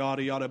dreams,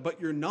 yada, yada. But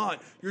you're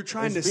not. You're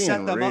trying to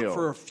set them up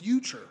for a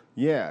future.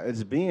 Yeah,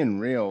 it's being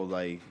real.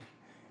 Like,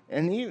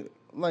 and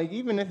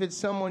even if it's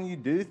someone you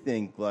do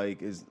think,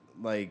 like, is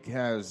like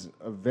has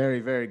a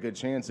very, very good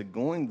chance of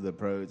going to the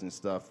pros and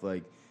stuff,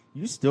 like,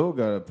 you still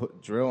got to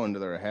drill into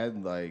their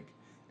head, like,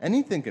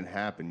 anything can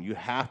happen. You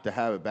have to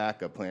have a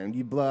backup plan.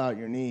 You blow out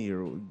your knee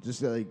or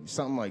just like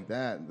something like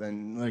that,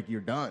 then like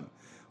you're done.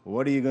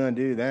 What are you gonna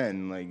do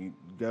then? Like,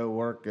 go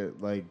work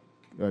at like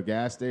a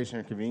gas station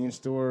or convenience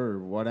store or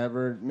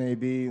whatever it may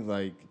be?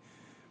 Like,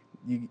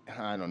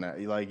 I don't know.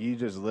 Like, you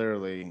just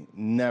literally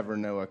never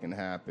know what can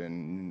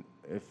happen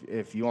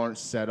if you aren't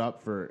set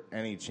up for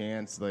any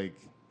chance. Like,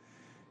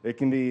 it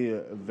can be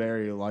a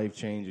very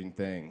life-changing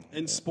thing.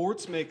 And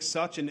sports make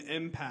such an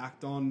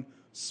impact on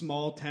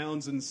small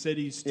towns and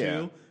cities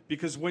too,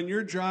 because when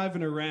you're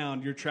driving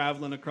around, you're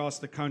traveling across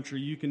the country,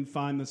 you can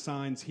find the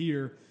signs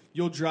here.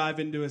 You'll drive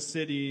into a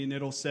city and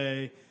it'll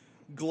say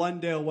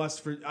Glendale,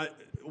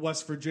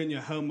 West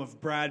Virginia, home of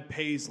Brad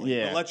Paisley.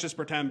 Yeah. But let's just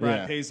pretend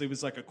Brad Paisley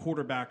was like a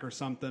quarterback or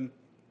something.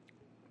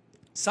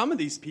 Some of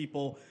these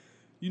people,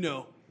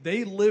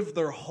 they live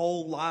their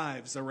whole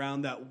lives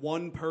around that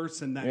one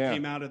person that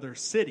came out of their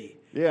city.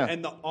 Yeah.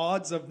 And the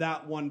odds of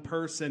that one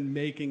person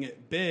making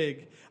it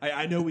big,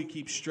 I know we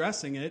keep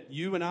stressing it.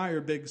 You and I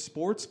are big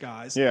sports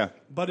guys. Yeah.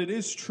 But it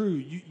is true.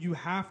 You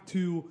have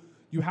to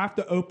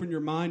open your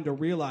mind to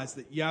realize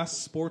that, yes,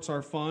 sports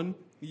are fun.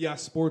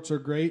 Yes, sports are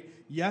great.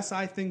 Yes,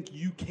 I think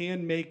you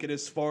can make it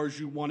as far as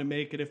you want to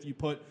make it if you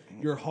put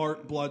your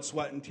heart, blood,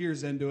 sweat, and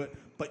tears into it.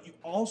 But you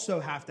also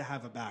have to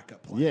have a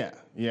backup plan.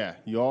 Yeah.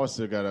 You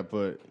also got to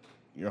put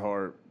your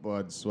heart,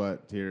 blood,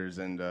 sweat, tears,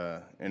 and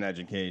in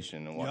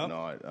education and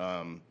whatnot.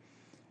 Yep.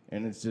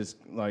 And it's just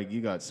like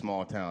you got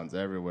small towns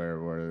everywhere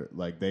where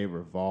like they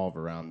revolve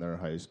around their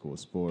high school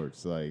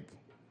sports. Like,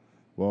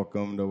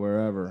 welcome to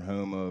wherever,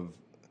 home of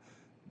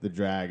the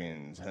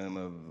Dragons, home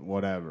of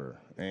whatever.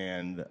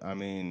 And I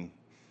mean,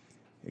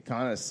 it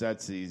kind of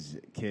sets these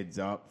kids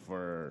up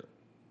for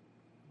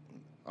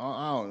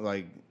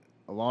like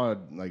a lot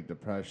of like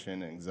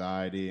depression,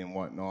 anxiety, and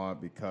whatnot.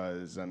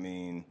 Because I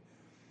mean,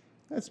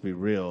 let's be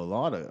real, a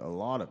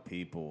lot of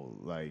people,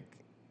 like,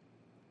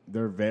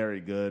 they're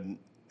very good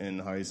in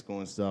high school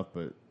and stuff,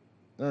 but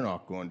they're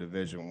not going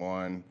Division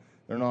I.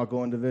 They're not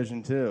going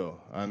Division II.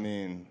 I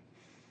mean,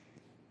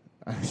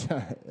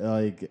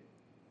 like,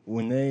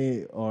 when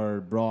they are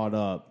brought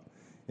up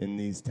in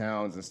these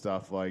towns and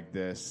stuff like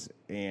this,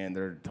 and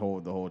they're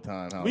told the whole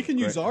time how we can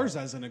use ours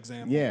as an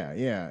example. Yeah,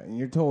 and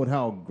you're told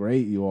how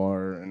great you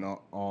are and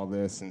all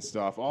this and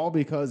stuff, all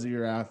because of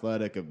your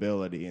athletic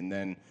ability, and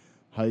then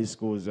high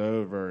school is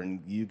over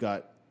and you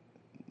got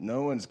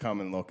no one's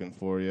coming looking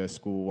for you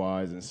school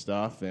wise and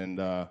stuff, and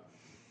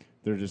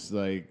they're just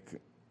like,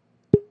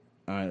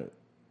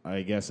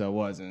 I guess I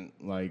wasn't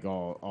like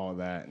all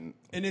that, and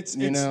it's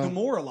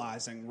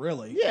demoralizing,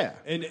 really. Yeah,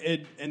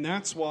 and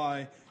that's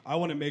why I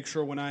want to make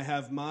sure when I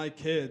have my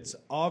kids,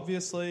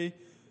 obviously,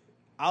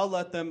 I'll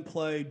let them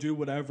play, do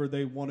whatever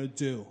they want to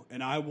do,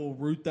 and I will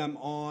root them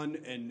on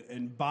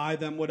and buy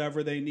them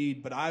whatever they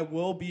need. But I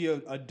will be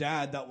a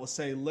dad that will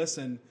say,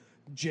 listen,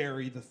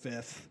 Jerry the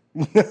Fifth.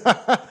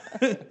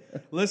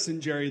 Listen,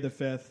 Jerry the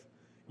Fifth,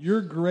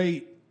 you're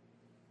great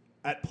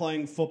at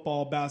playing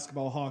football,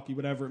 basketball, hockey,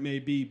 whatever it may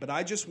be, but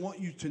I just want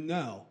you to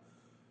know,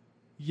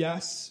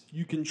 yes,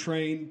 you can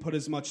train, put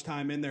as much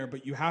time in there,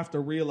 but you have to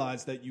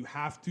realize that you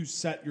have to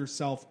set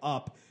yourself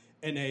up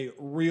in a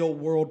real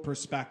world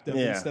perspective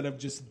instead of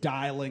just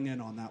dialing in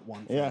on that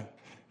one thing. Yeah.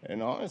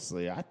 And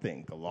honestly, I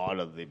think a lot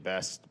of the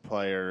best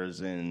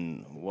players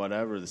in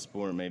whatever the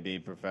sport may be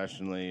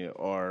professionally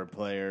are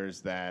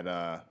players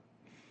that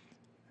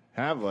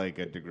have like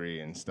a degree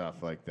and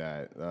stuff like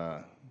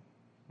that.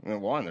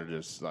 One, they're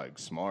just like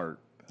smart.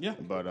 Yeah.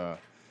 But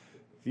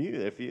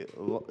if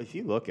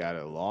you look at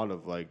it, a lot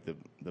of like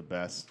the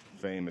best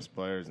famous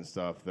players and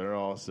stuff, they were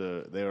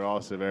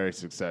also very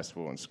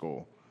successful in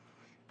school,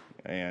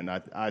 and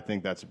I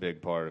think that's a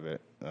big part of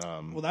it.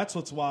 Well, that's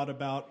what's wild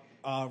about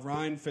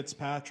Ryan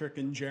Fitzpatrick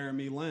and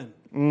Jeremy Lin.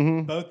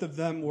 Mm-hmm. Both of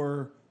them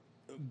were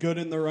good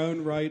in their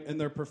own right in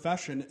their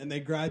profession, and they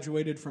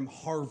graduated from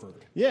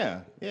Harvard.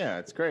 Yeah,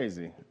 it's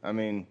crazy. I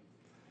mean,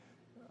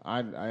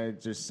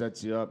 it just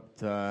sets you up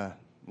to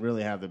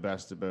really have the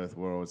best of both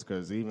worlds,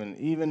 because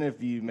even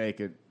if you make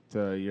it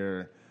to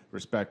your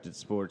respected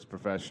sports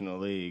professional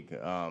league,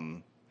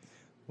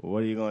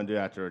 what are you going to do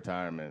after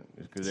retirement?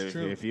 Because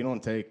if you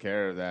don't take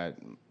care of that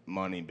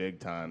money big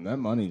time, that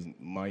money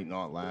might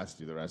not last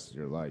you the rest of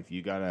your life.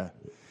 You gotta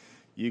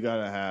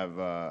have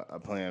a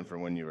plan for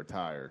when you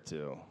retire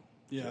too.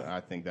 Yeah, so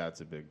I think that's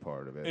a big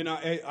part of it. And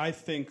I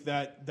think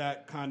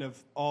that kind of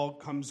all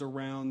comes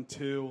around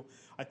to,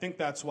 I think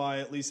that's why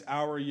at least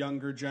our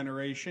younger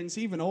generations,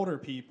 even older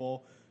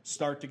people,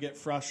 start to get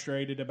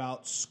frustrated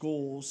about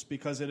schools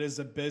because it is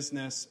a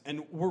business,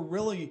 and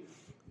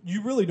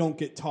you really don't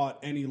get taught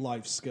any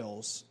life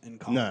skills in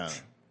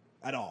college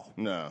at all.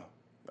 No.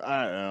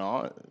 I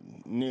don't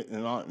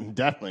know.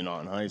 Definitely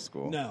not in high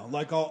school. No,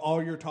 like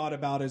all you're taught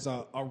about is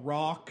a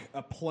rock,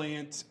 a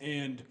plant,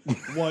 and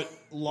what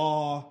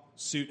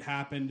lawsuit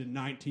happened in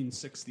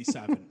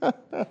 1967.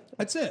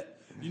 That's it.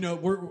 We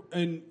don't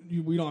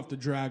have to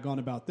drag on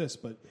about this,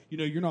 but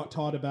you're not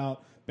taught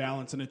about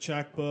balancing a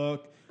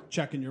checkbook,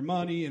 checking your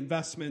money,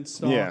 investments,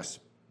 stocks,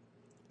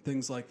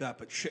 things like that.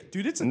 But shit,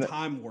 dude, it's a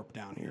time warp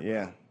down here.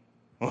 Yeah.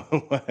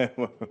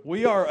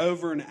 We are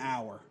over an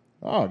hour.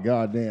 Oh,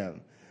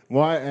 goddamn.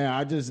 Well,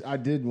 I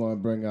did want to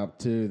bring up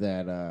too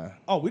that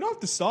we don't have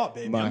to stop,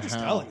 baby. I'm just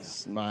telling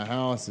you. My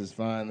house is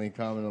finally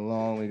coming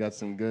along. We got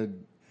some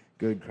good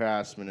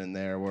craftsmen in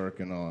there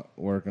working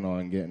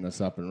on getting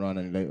us up and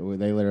running.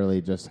 They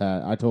literally just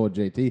had. I told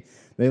JT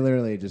they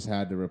literally just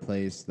had to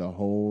replace the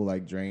whole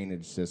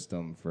drainage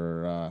system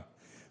for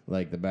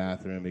the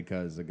bathroom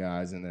because the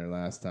guys in there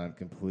last time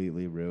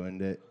completely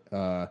ruined it.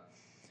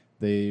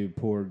 They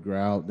poured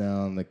grout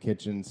down the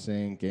kitchen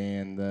sink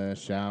and the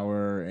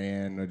shower,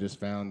 and I just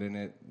found in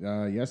it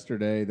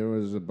yesterday there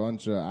was a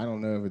bunch of, I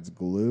don't know if it's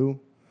glue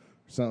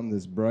or something,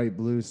 this bright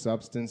blue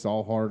substance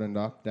all hardened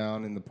up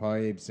down in the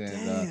pipes, and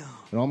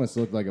it almost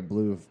looked like a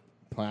blue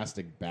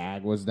plastic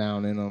bag was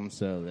down in them.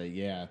 So they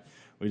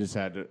just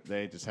had to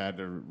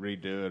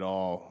redo it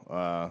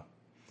all.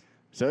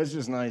 So it's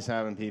just nice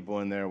having people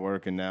in there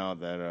working now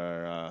that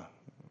are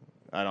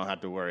I don't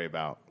have to worry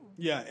about.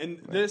 Yeah, and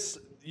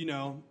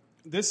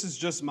this is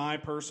just my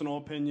personal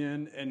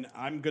opinion, and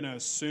I'm going to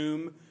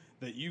assume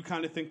that you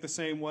kind of think the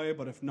same way,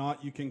 but if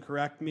not, you can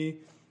correct me.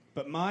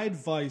 But my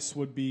advice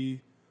would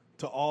be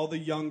to all the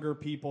younger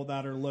people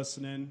that are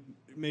listening,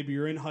 maybe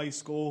you're in high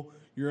school,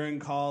 you're in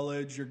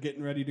college, you're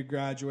getting ready to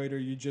graduate, or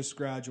you just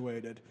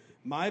graduated.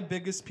 My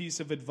biggest piece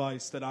of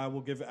advice that I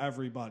will give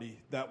everybody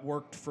that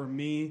worked for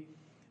me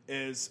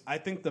is I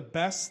think the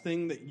best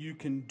thing that you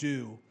can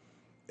do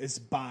is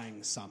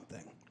buying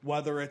something,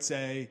 whether it's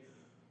a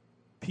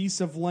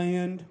piece of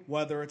land,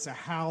 whether it's a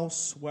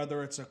house,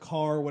 whether it's a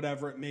car,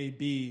 whatever it may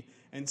be,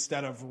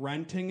 instead of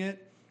renting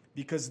it,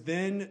 because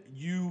then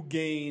you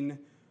gain,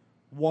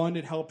 one,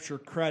 it helps your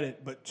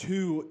credit, but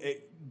two,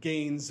 it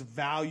gains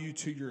value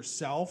to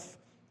yourself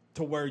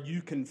to where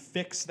you can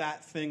fix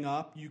that thing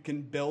up, you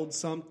can build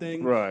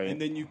something, right,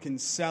 and then you can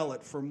sell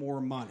it for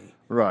more money.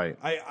 Right.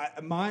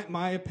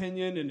 My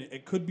opinion, and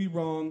it could be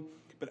wrong,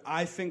 but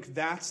I think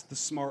that's the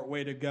smart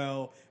way to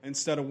go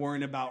instead of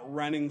worrying about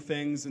renting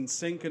things and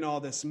sinking all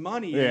this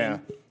money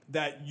in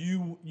that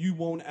you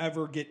won't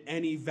ever get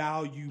any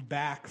value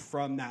back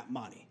from that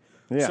money.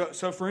 Yeah.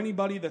 So for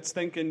anybody that's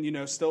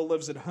thinking, still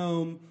lives at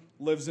home,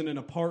 lives in an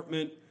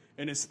apartment,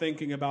 and is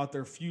thinking about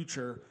their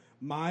future,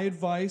 my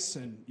advice,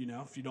 and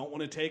if you don't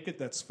want to take it,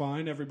 that's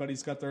fine.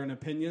 Everybody's got their own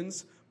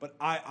opinions, but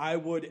I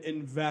would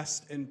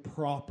invest in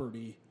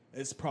property.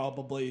 Is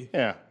probably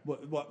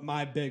what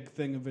my big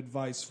thing of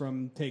advice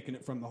from taking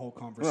it from the whole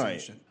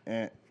conversation.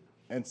 Right.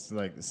 And it's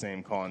like the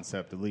same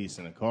concept of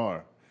leasing a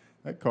car.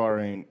 That car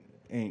ain't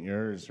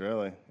yours,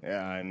 really.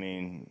 Yeah, I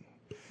mean,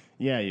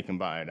 you can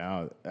buy it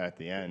out at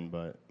the end,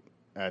 but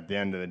at the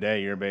end of the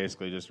day, you're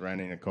basically just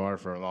renting a car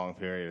for a long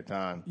period of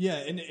time. Yeah,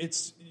 and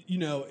it's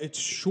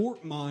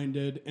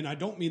short-minded, and I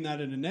don't mean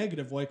that in a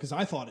negative way because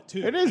I thought it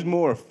too. It is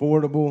more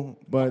affordable,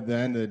 but at the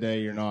end of the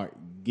day, you're not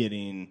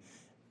getting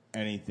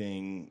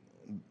anything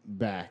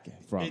back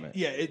from it.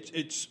 Yeah,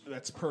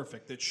 that's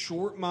perfect. It's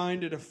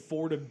short-minded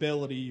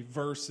affordability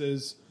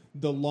versus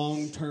the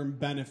long-term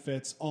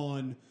benefits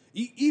on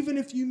even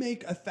if you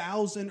make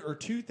 $1,000 or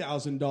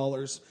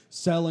 $2,000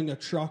 selling a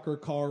truck or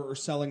car or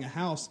selling a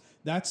house,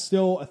 that's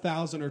still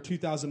 $1,000 or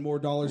 $2,000 more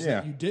dollars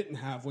that you didn't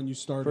have when you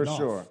started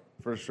off.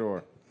 For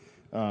sure.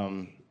 I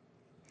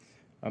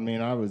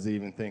mean, I was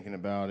even thinking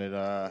about it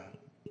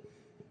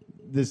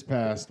this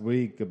past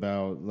week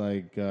about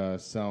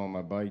selling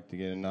my bike to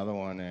get another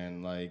one,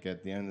 and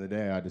at the end of the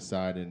day I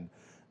decided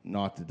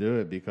not to do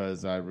it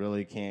because I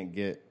really can't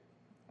get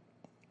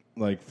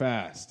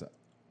fast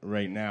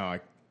right now.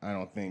 I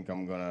don't think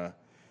I'm gonna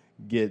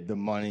get the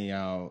money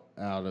out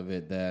of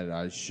it that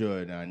I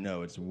should, and I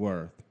know it's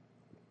worth,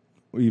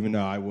 even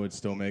though I would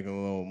still make a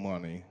little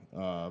money,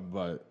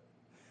 but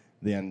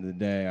at the end of the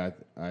day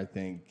I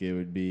think it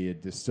would be a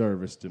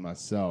disservice to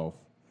myself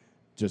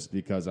just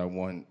because I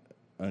want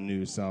a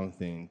new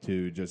something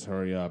to just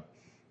hurry up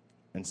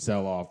and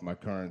sell off my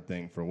current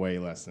thing for way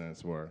less than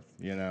it's worth,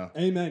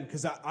 Amen,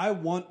 because I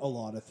want a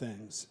lot of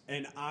things,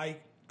 and I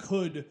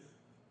could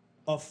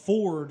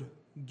afford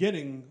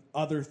getting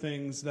other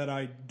things that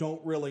I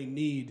don't really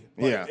need.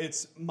 But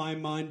it's my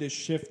mind has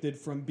shifted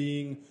from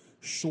being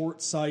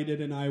short-sighted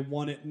and I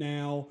want it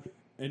now,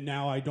 and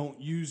now I don't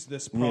use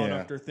this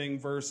product or thing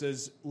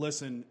versus,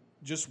 listen,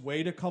 just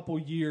wait a couple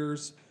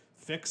years,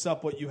 fix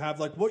up what you have,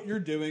 like what you're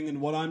doing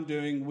and what I'm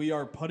doing. We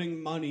are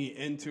putting money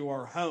into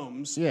our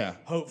homes,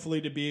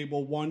 hopefully to be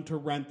able, one, to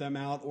rent them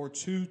out, or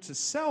two, to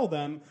sell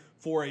them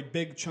for a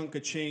big chunk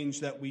of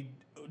change that we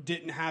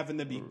didn't have in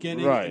the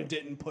beginning and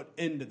didn't put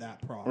into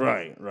that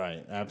product.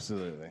 Right.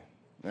 Absolutely.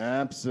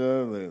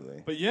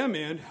 But yeah,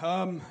 man,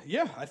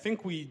 I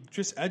think we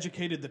just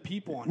educated the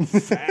people on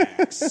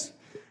facts.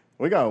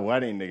 We got a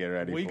wedding to get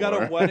ready for. We got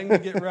a wedding to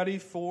get ready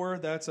for.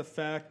 That's a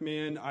fact,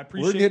 man. I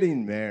appreciate. We're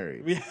getting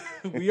married.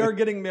 We are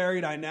getting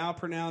married. I now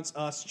pronounce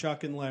us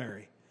Chuck and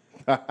Larry.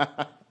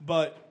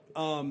 But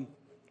I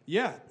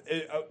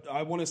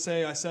want to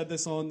say, I said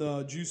this on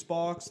the juice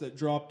box that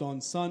dropped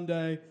on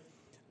Sunday.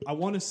 I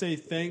want to say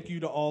thank you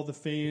to all the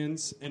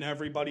fans and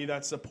everybody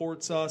that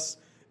supports us.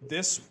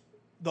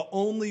 The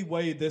only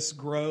way this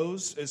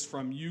grows is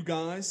from you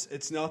guys.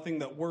 It's nothing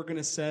that we're going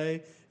to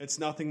say. It's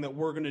nothing that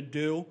we're going to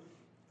do.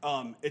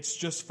 It's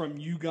just from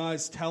you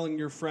guys telling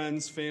your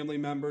friends, family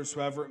members,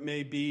 whoever it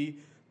may be,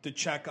 to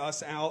check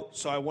us out.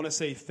 So I want to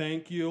say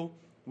thank you.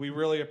 We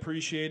really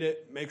appreciate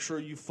it. Make sure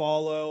you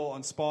follow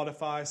on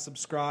Spotify,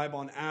 subscribe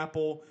on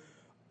Apple.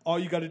 All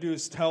you got to do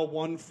is tell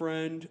one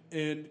friend,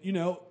 and,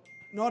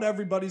 not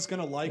everybody's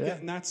going to like it,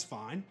 and that's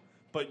fine.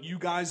 But you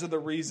guys are the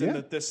reason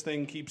that this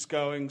thing keeps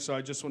going. So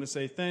I just want to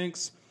say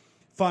thanks.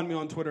 Find me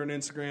on Twitter and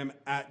Instagram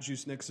at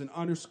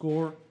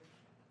 @JuiceNixon_.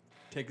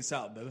 Take us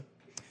out, baby.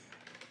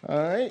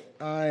 All right.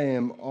 I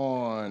am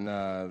on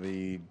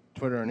the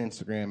Twitter and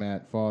Instagram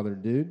at Father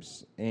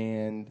Dupes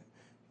and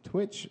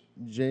Twitch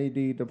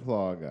JD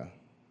DePlaga.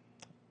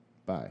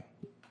 Bye.